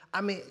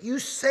 I mean, you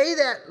say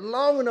that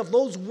long enough,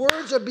 those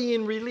words are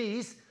being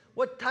released.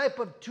 What type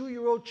of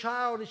 2-year-old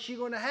child is she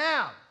going to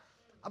have?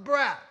 A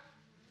brat.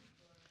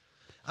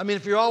 I mean,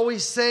 if you're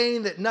always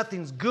saying that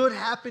nothing's good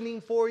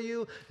happening for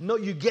you, no,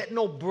 you get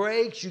no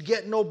breaks, you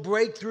get no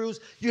breakthroughs,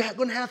 you're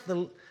going to have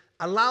to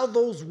allow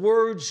those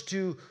words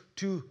to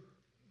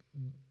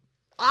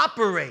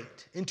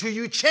operate until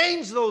you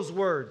change those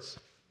words.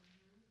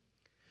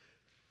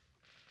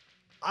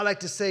 I like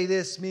to say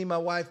this, me and my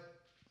wife,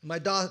 my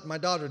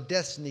daughter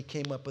Destiny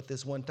came up with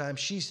this one time.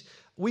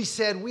 We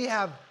said we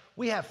have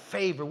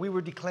favor. We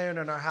were declaring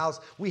in our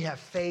house, we have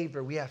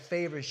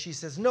favor. She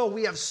says, no,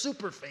 we have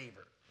super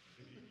favor.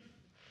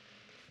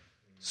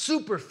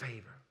 Super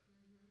favor.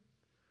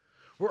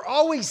 We're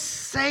always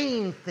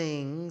saying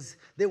things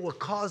that will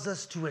cause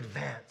us to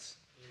advance.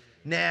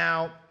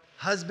 Now,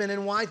 husband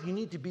and wife, you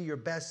need to be your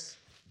best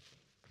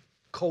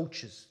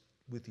coaches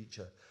with each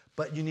other.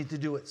 But you need to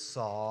do it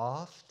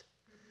soft.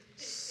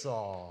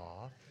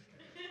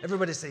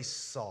 Everybody say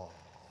soft.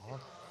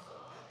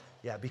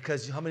 Yeah,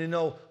 because how many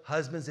know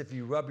husbands, if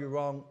you rub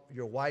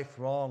your wife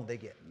wrong, they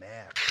get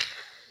mad.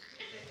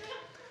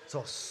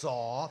 So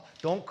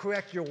soft. Don't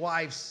correct your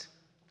wife's.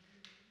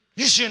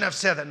 You shouldn't have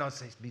said that. No,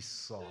 say be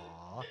soft.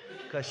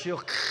 Because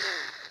she'll.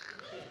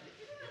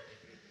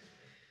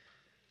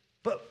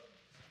 But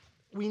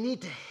we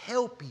need to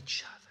help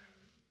each other.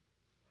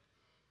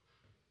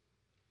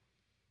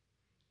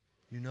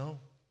 You know?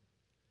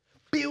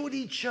 Build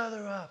each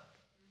other up.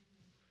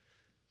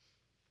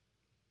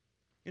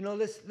 You know,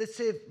 let's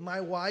say if my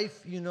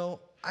wife, you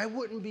know, I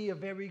wouldn't be a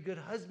very good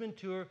husband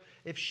to her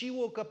if she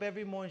woke up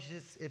every morning,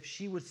 if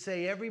she would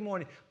say every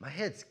morning, my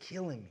head's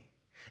killing me.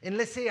 And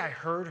let's say I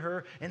heard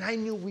her and I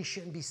knew we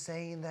shouldn't be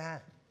saying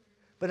that.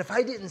 But if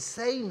I didn't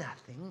say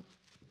nothing,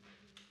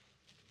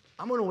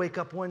 I'm going to wake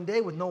up one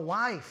day with no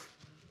wife.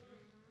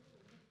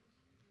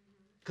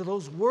 Because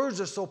those words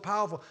are so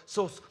powerful.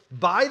 So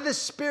by the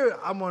Spirit,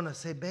 I'm going to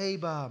say,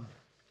 babe,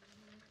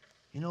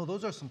 you know,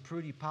 those are some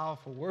pretty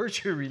powerful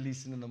words you're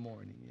releasing in the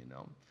morning, you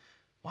know.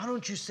 Why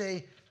don't you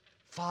say,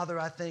 Father,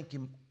 I thank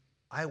you.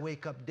 I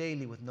wake up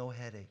daily with no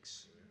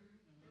headaches.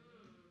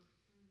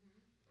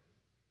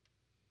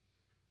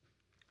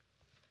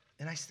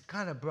 And I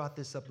kind of brought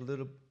this up a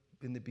little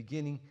in the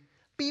beginning,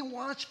 be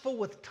watchful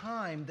with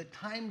time, that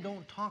time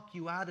don't talk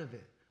you out of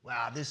it.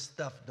 Wow, this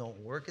stuff don't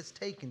work. It's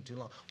taking too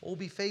long. Oh,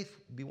 be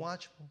faithful. Be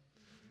watchful.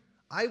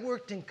 I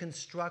worked in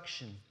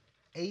construction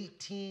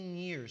 18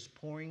 years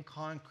pouring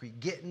concrete,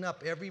 getting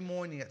up every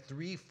morning at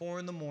 3, 4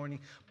 in the morning,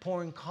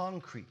 pouring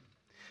concrete.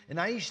 And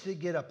I used to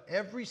get up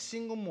every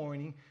single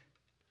morning.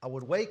 I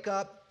would wake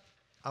up.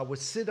 I would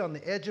sit on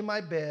the edge of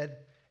my bed,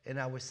 and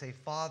I would say,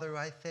 Father,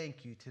 I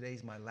thank you.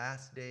 Today's my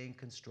last day in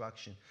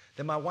construction.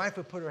 Then my wife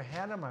would put her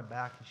hand on my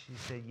back, and she'd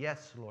say,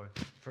 yes, Lord,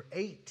 for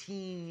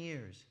 18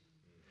 years.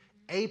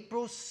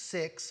 April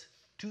 6,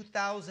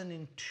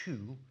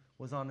 2002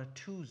 was on a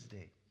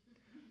Tuesday.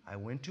 I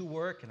went to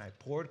work, and I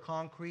poured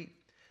concrete.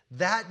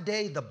 That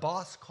day, the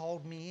boss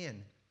called me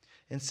in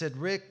and said,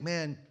 Rick,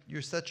 man,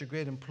 you're such a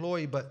great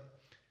employee, but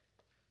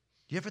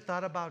you ever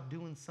thought about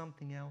doing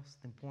something else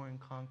than pouring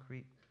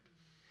concrete?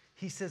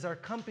 He says, our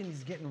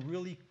company's getting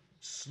really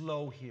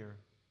slow here,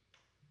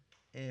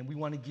 and we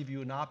want to give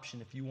you an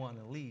option if you want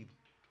to leave.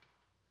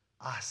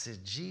 I said,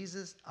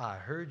 Jesus, I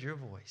heard your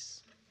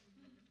voice.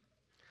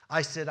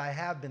 I said, I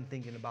have been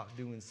thinking about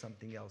doing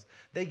something else.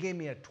 They gave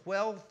me a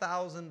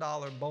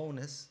 $12,000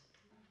 bonus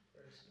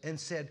and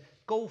said,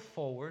 go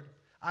forward.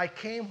 I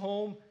came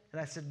home,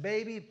 and I said,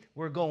 baby,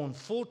 we're going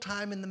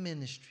full-time in the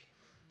ministry.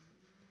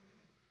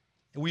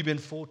 And we've been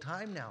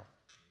full-time now.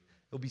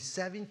 It'll be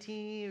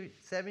 17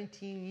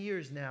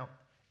 years now,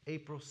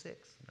 April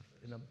 6th,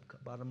 in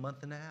about a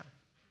month and a half.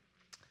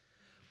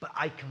 But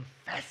I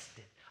confessed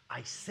it.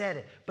 I said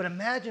it. But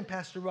imagine,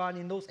 Pastor Rodney,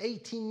 in those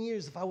 18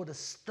 years, if I would have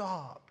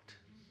stopped.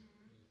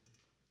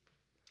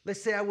 Let's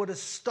say I would have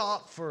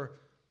stopped for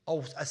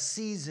a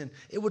season.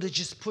 It would have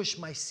just pushed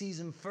my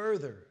season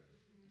further.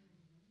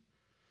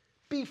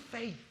 Be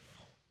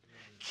faithful.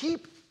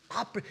 Keep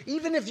operating.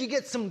 Even if you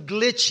get some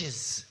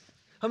glitches.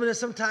 I mean,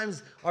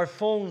 sometimes our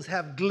phones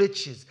have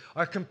glitches.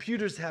 Our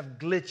computers have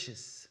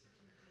glitches.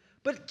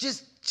 But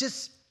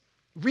just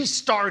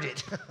restart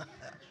it.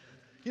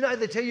 You know how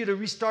they tell you to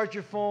restart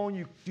your phone?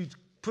 You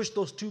push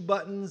those 2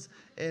 buttons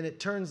and it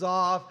turns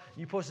off.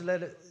 You're supposed to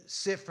let it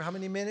sit for how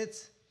many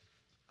minutes?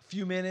 A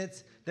few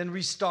minutes. Then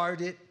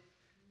restart it.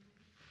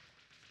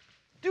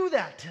 Do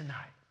that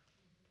tonight.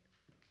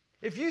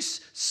 If you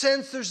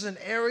sense there's an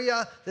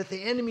area that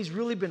the enemy's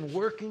really been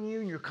working you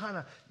and you're kind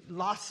of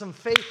lost some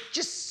faith,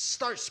 just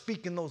start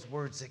speaking those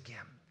words again.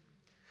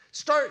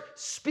 Start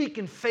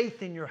speaking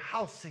faith in your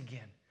house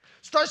again.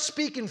 Start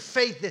speaking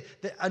faith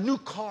that a new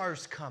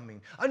car's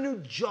coming, a new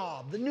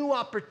job, the new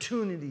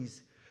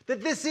opportunities,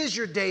 that this is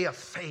your day of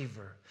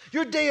favor.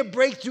 Your day of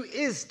breakthrough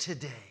is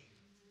today.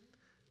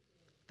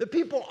 The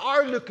people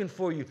are looking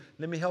for you.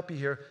 Let me help you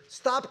here.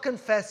 Stop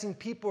confessing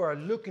people are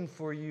looking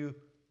for you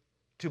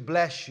to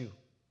bless you.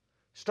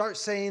 Start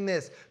saying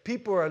this.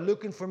 People are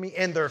looking for me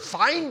and they're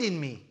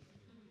finding me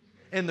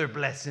and they're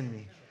blessing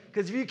me.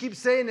 Because if you keep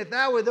saying it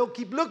that way, they'll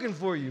keep looking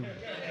for you.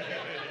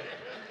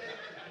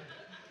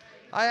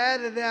 I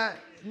added that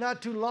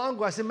not too long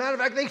ago. I said, matter of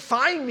fact, they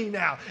find me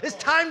now. It's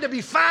time to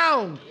be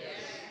found.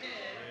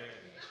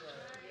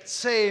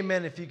 Say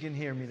amen if you can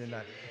hear me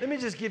tonight. Let me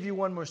just give you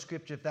one more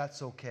scripture if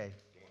that's okay.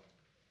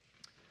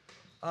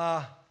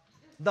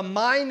 The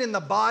mind and the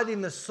body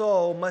and the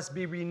soul must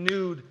be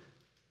renewed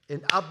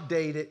and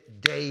updated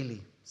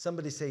daily.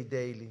 Somebody say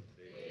daily.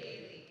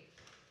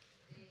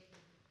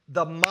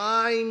 The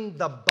mind,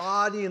 the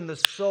body, and the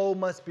soul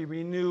must be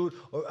renewed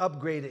or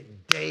upgraded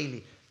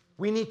daily.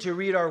 We need to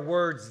read our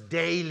words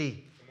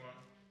daily.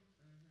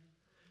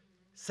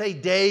 Say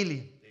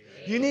daily.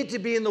 You need to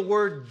be in the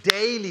Word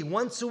daily.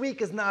 Once a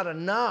week is not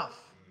enough.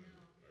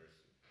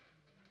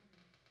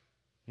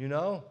 You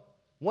know?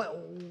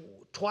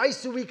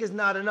 Twice a week is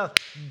not enough.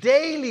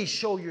 Daily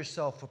show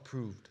yourself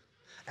approved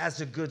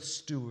as a good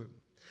steward.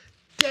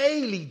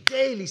 Daily,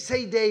 daily.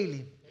 Say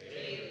daily.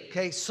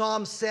 Okay,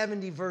 Psalm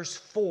 70 verse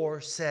 4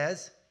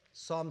 says,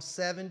 Psalm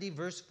 70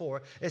 verse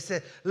 4, it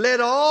says, let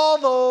all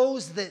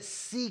those that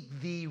seek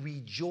thee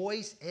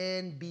rejoice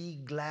and be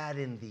glad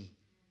in thee.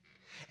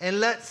 And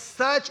let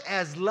such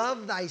as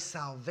love thy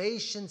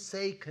salvation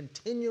say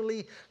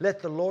continually,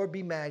 let the Lord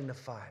be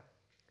magnified.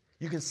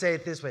 You can say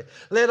it this way.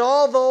 Let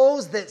all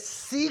those that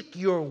seek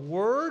your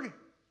word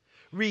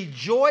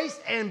rejoice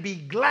and be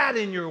glad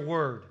in your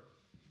word.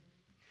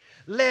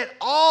 Let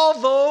all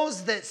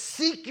those that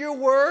seek your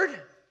word,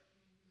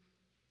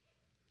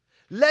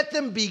 let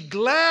them be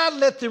glad,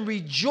 let them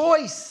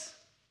rejoice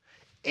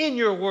in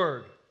your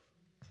word.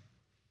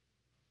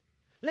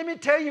 Let me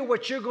tell you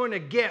what you're going to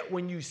get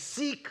when you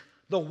seek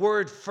the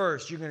word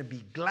first. You're going to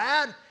be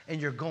glad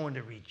and you're going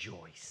to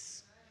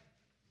rejoice.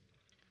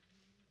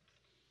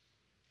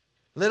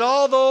 Let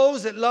all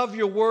those that love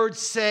your word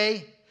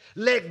say,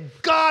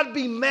 let God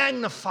be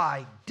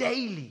magnified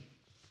daily.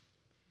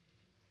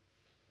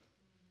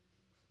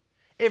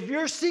 If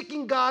you're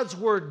seeking God's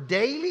word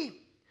daily,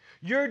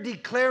 you're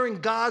declaring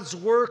God's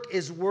word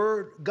is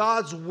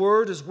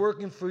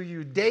working for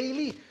you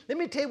daily. Let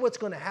me tell you what's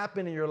going to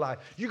happen in your life.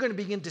 You're going to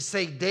begin to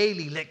say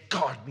daily, let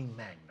God be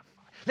magnified.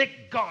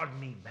 Let God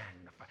be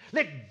magnified.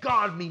 Let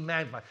God be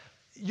magnified.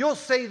 You'll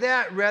say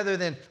that rather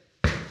than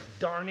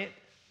darn it.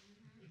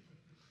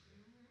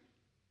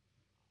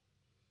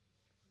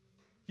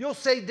 You'll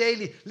say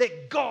daily,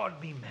 let God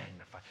be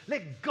magnified.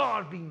 Let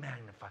God be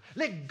magnified.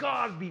 Let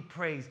God be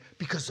praised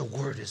because the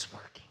word is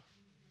working.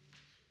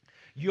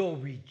 You'll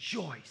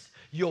rejoice.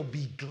 You'll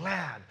be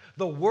glad.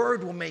 The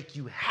word will make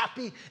you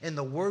happy and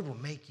the word will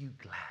make you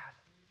glad.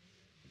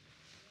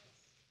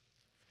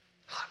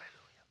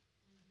 Hallelujah.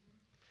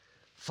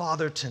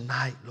 Father,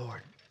 tonight,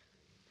 Lord,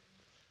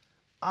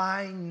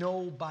 I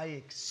know by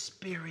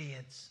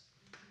experience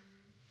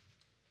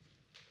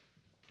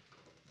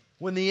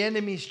when the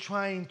enemy's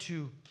trying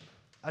to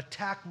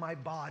attack my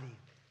body,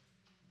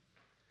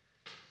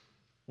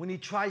 when he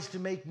tries to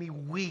make me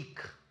weak,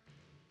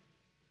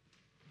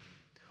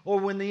 or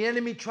when the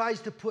enemy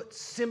tries to put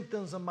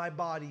symptoms on my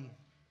body,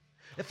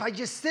 if I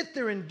just sit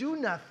there and do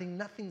nothing,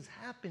 nothing's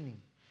happening.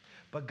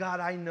 But God,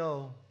 I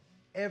know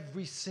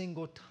every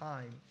single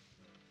time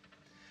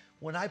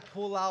when I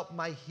pull out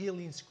my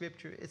healing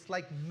scripture, it's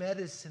like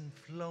medicine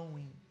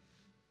flowing.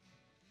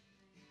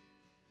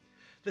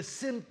 The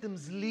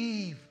symptoms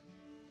leave.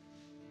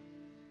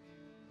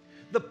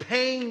 The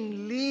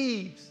pain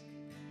leaves.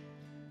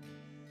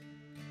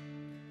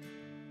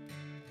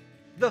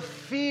 The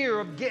fear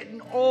of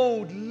getting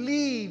old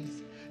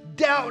leaves.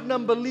 Doubt and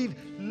unbelief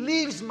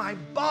leaves my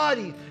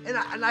body. And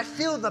I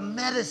feel the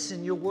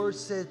medicine. Your word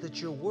says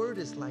that your word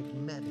is like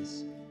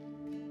medicine.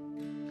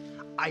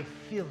 I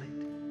feel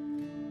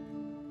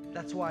it.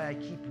 That's why I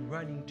keep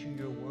running to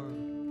your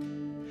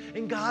word.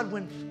 And God,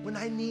 when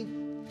I need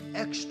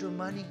extra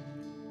money,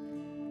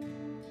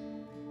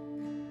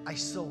 I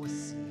sow a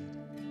seed.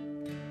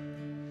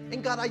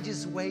 And God, I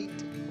just wait.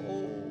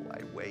 Oh,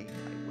 I wait.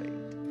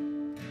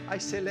 I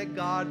say, let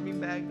God be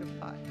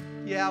magnified.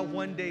 Yeah,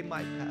 one day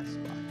might pass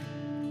by.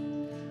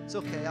 It's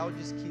okay. I'll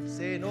just keep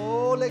saying,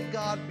 oh, let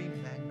God be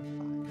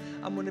magnified.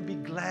 I'm going to be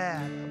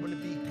glad. I'm going to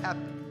be happy.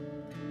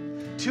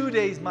 2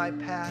 days might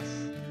pass.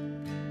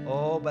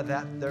 Oh, but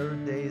that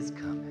third day is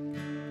coming.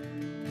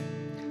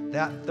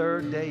 That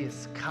third day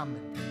is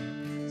coming.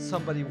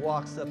 Somebody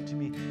walks up to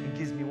me and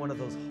gives me one of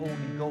those Holy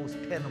Ghost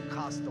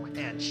Pentecostal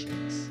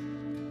handshakes.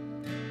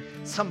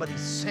 Somebody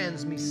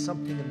sends me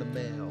something in the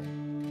mail.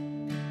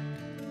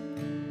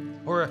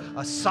 Or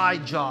a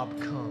side job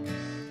comes.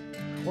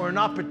 Or an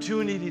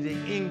opportunity to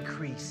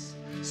increase.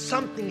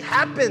 Something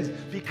happens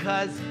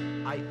because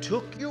I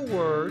took your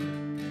word,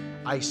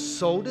 I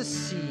sowed a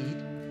seed,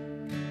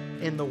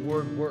 and the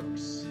word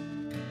works.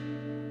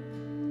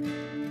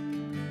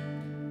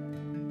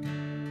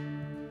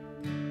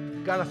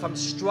 God, if I'm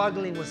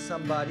struggling with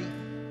somebody,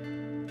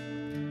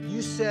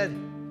 you said,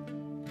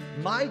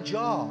 my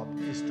job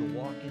is to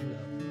walk in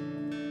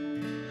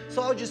love.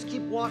 So I'll just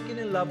keep walking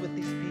in love with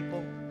these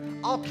people.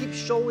 I'll keep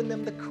showing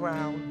them the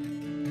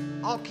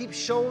crown. I'll keep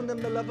showing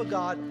them the love of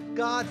God.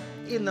 God,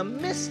 in the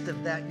midst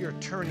of that, you're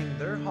turning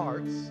their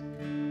hearts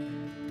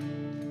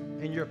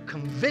and you're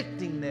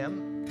convicting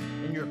them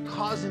and you're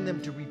causing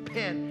them to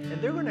repent,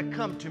 and they're going to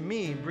come to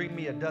me and bring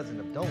me a dozen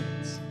of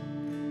donuts.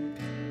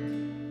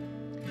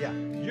 Yeah,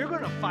 you're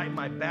going to fight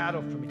my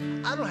battle for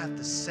me. I don't have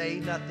to say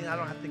nothing. I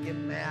don't have to get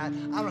mad.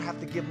 I don't have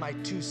to give my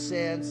 2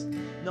 cents.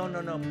 No.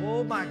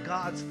 Oh, my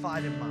God's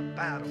fighting my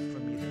battle for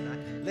me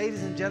tonight.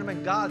 Ladies and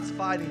gentlemen, God's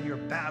fighting your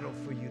battle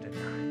for you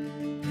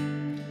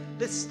tonight.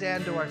 Let's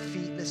stand to our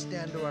feet. Let's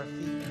stand to our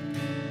feet.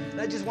 And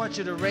I just want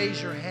you to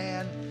raise your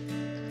hand,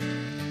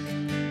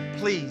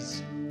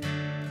 please.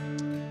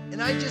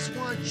 And I just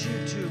want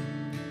you to,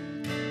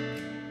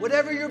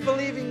 whatever you're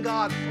believing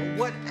God for,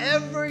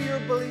 whatever you're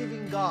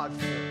believing God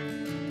for,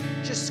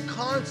 just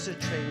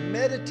concentrate,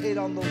 meditate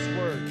on those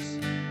words.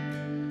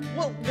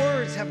 What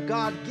words have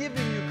God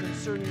given you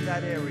concerning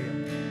that area?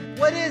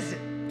 What is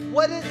it?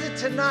 What is it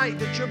tonight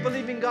that you're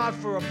believing God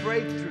for a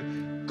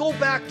breakthrough? Go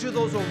back to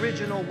those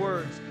original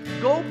words.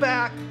 Go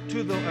back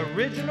to the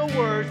original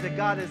words that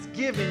God has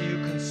given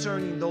you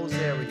concerning those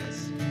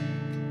areas.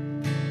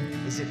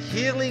 Is it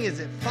healing? Is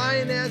it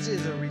finance?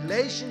 Is it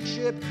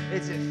relationship?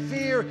 Is it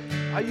fear?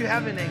 Are you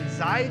having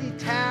anxiety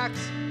attacks?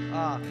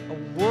 A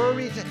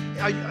worry?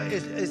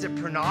 Is it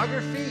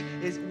pornography?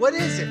 What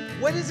is it?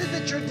 What is it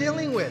that you're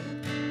dealing with?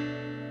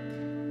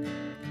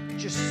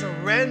 Just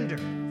surrender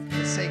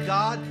and say,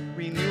 God,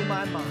 renew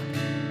my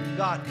mind.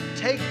 God,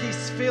 take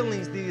these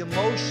feelings, the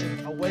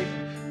emotion away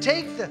from me.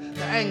 Take the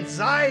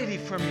anxiety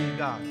from me,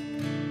 God.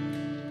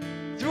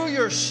 Through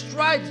your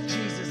stripes,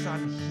 Jesus,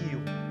 I'm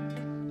healed.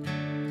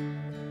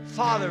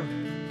 Father,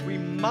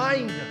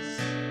 remind us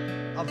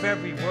of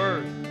every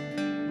word.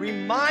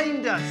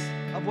 Remind us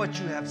of what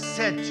you have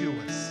said to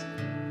us.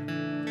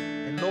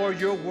 And Lord,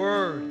 your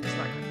word is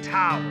like a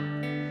tower.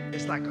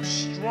 It's like a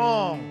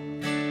strong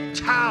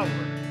tower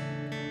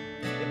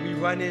that we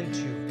run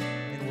into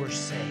and we're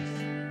safe.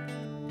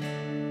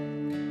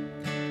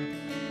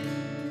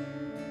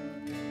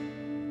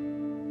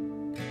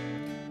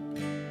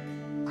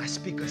 I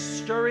speak a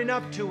stirring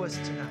up to us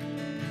tonight.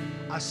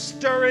 A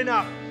stirring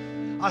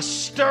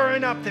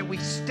up that we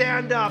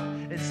stand up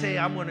and say,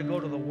 I'm going to go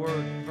to the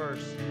Word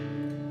first.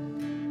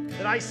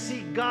 that I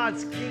seek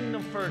God's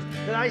kingdom first,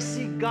 that I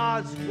seek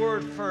God's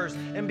word first.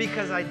 And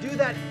because I do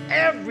that,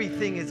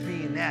 everything is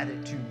being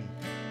added to me.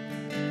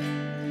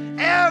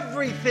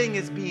 Everything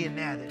is being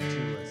added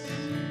to us.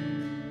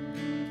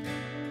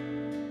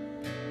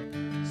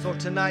 So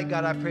tonight,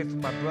 God, I pray for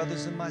my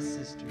brothers and my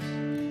sisters.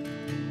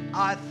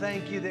 I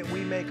thank you that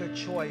we make a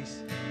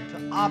choice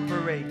to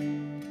operate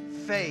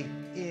faith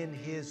in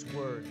His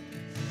word,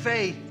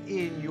 faith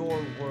in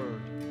your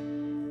word.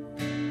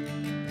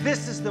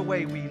 This is the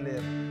way we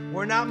live.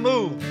 We're not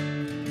moved.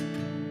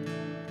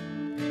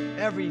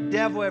 Every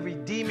devil, every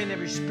demon,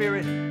 every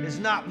spirit is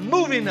not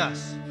moving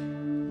us.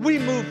 We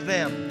move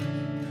them.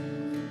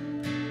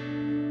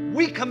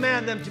 We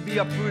command them to be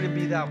uprooted and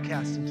be thou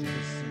cast into the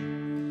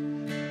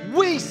sea.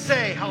 We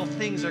say how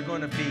things are going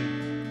to be.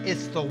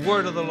 It's the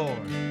word of the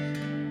Lord.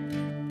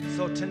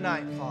 So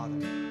tonight,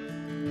 Father,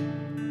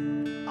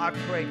 I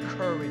pray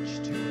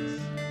courage to us.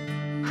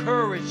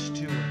 Courage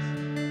to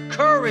us.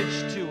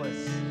 Courage to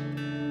us.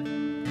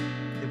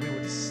 That we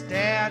would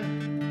stand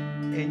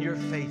in your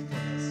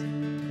faithfulness